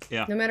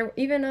 Yeah. No matter,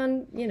 even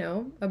on, you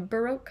know, a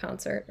Baroque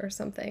concert or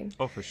something.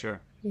 Oh, for sure.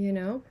 You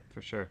know?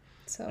 For sure.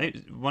 So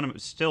one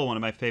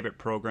of my favorite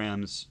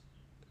programs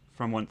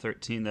from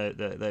 113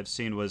 that I've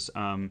seen was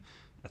I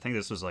think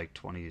this was like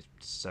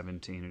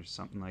 2017 or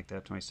something like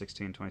that,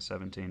 2016,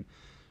 2017.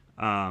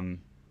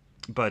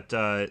 But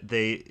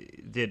they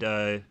did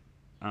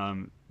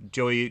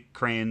Joey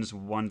Crane's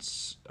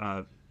Once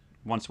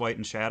White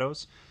in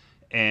Shadows,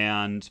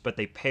 but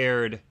they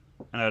paired,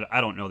 and I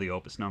don't know the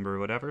opus number or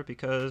whatever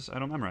because I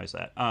don't memorize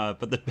that,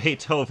 but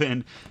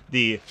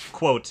the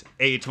quote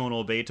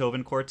atonal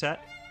Beethoven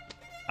quartet,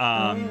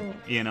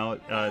 you know,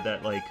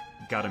 that like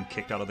got him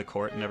kicked out of the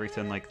court and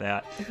everything like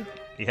that.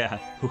 Yeah,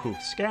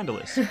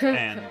 scandalous.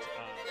 And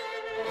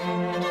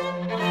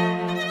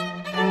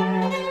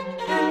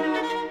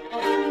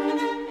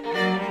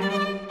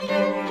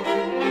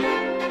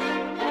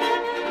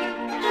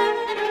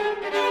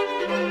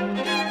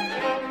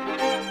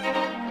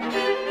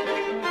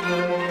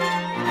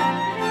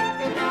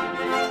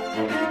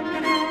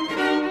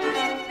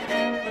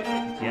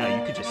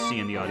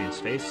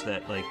space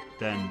that like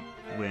then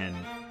when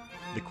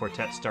the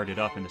quartet started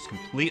up in this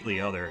completely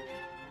other,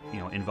 you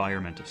know,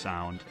 environment of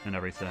sound and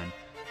everything,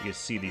 you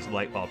see these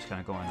light bulbs kind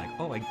of going like,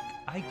 oh,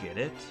 I get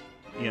it,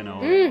 you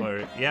know,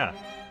 or yeah.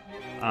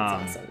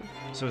 That's awesome.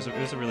 So it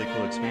was a really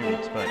cool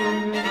experience, but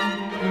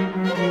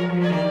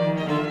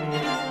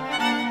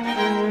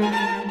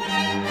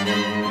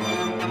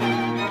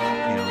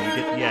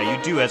you know,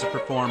 you do as a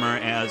performer,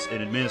 as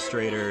an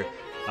administrator,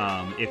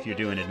 if you're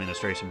doing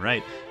administration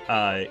right,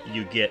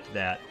 you get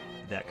that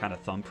kind of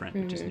thumbprint,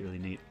 which is really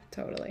neat.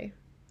 Totally.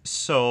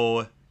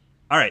 So,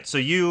 all right. So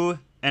you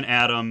and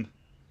Adam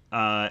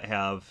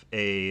have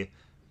a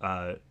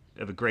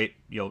great,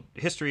 you know,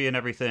 history and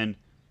everything.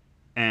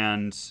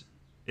 And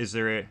is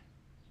there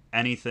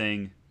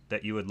anything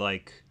that you would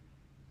like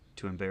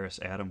to embarrass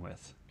Adam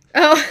with?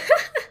 Oh.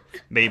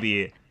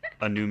 Maybe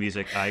a new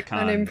music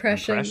icon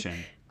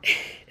impression.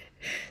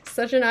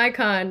 Such an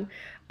icon.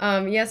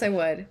 Yes, I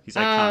would. He's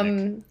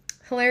iconic.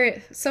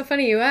 Hilarious. So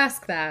funny you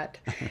ask that.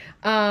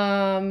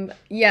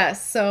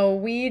 Yes, so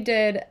we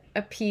did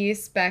a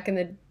piece back in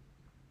the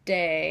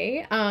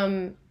day.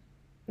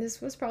 This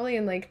was probably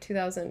in like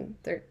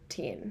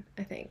 2013,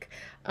 I think.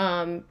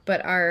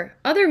 But our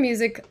other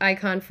music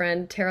icon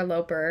friend, Tara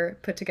Loper,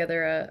 put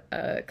together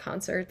a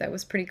concert that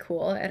was pretty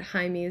cool at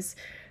Jaime's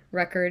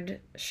record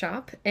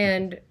shop.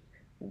 And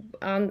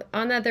on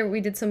that there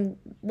we did some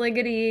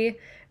Ligety,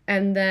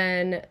 and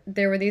then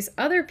there were these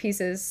other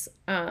pieces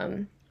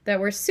that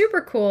were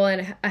super cool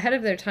and ahead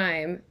of their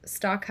time,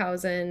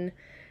 Stockhausen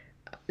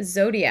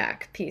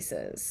Zodiac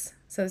pieces.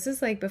 So this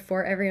is like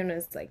before everyone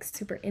was like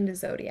super into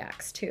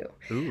Zodiacs too.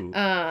 Ooh.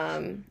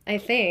 I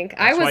think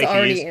I was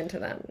already into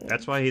them.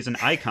 That's why he's an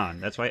icon.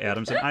 That's why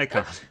Adam's an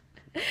icon.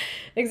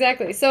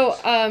 Exactly. So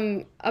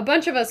a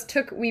bunch of us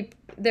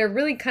they're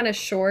really kind of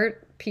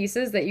short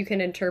pieces that you can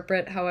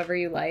interpret however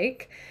you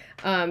like.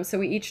 So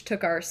we each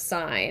took our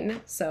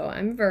sign. So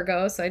I'm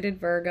Virgo, so I did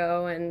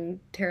Virgo, and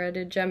Tara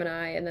did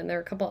Gemini, and then there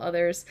are a couple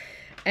others.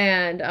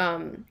 And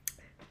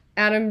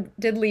Adam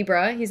did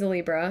Libra. He's a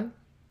Libra.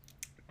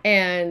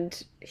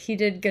 And he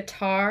did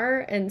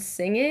guitar and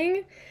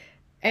singing.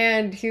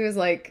 And he was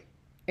like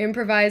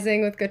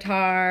improvising with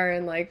guitar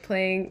and like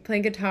playing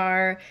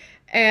guitar.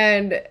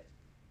 And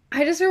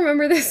I just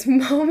remember this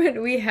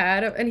moment we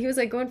had, and he was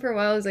like going for a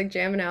while. He was like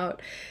jamming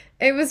out.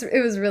 It was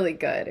really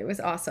good. It was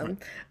awesome.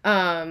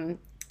 I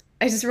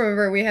just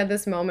remember we had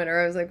this moment, or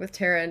I was like with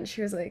Tara, and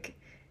she was like,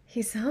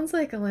 "He sounds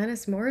like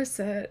Alanis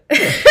Morissette."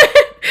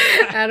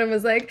 Adam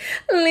was like,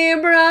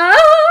 "Libra,"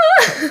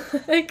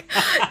 like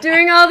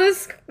doing all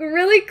this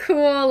really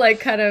cool, like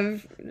kind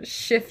of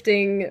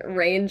shifting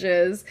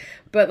ranges,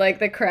 but like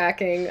the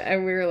cracking,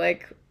 and we were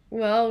like,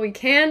 "Well, we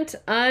can't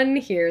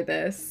unhear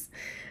this."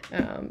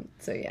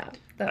 So yeah,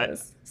 that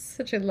was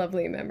such a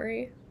lovely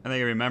memory. I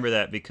think I remember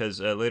that because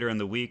later in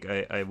the week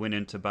I went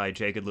in to buy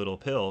Jagged Little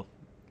Pill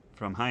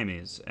from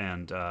Jaime's,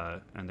 and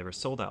they were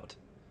sold out.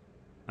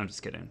 I'm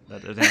just kidding.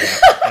 That didn't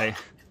happen.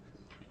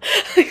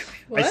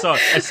 What?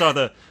 I saw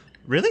the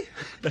really.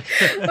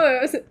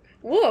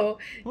 Whoa.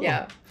 Whoa.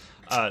 Yeah.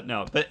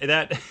 No, but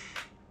that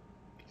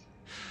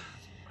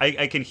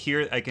I can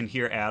hear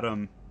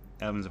Adam's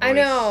voice. I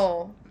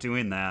know.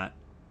 Doing that.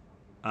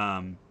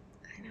 I know.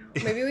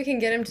 Maybe we can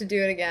get him to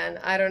do it again.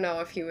 I don't know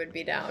if he would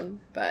be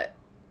down, but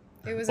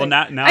it was. Well,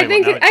 I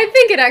think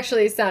it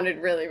actually sounded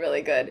really,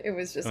 really good. It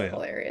was just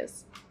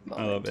hilarious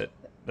moment. I love it.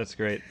 That's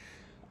great.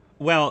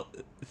 Well,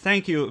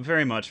 thank you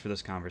very much for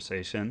this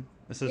conversation.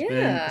 This has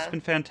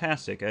been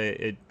fantastic.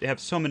 I have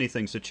so many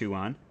things to chew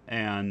on,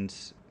 and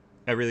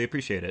I really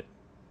appreciate it.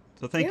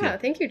 So thank you. Yeah,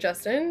 thank you,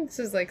 Justin. This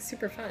was like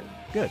super fun.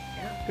 Good.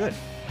 Yeah. Good.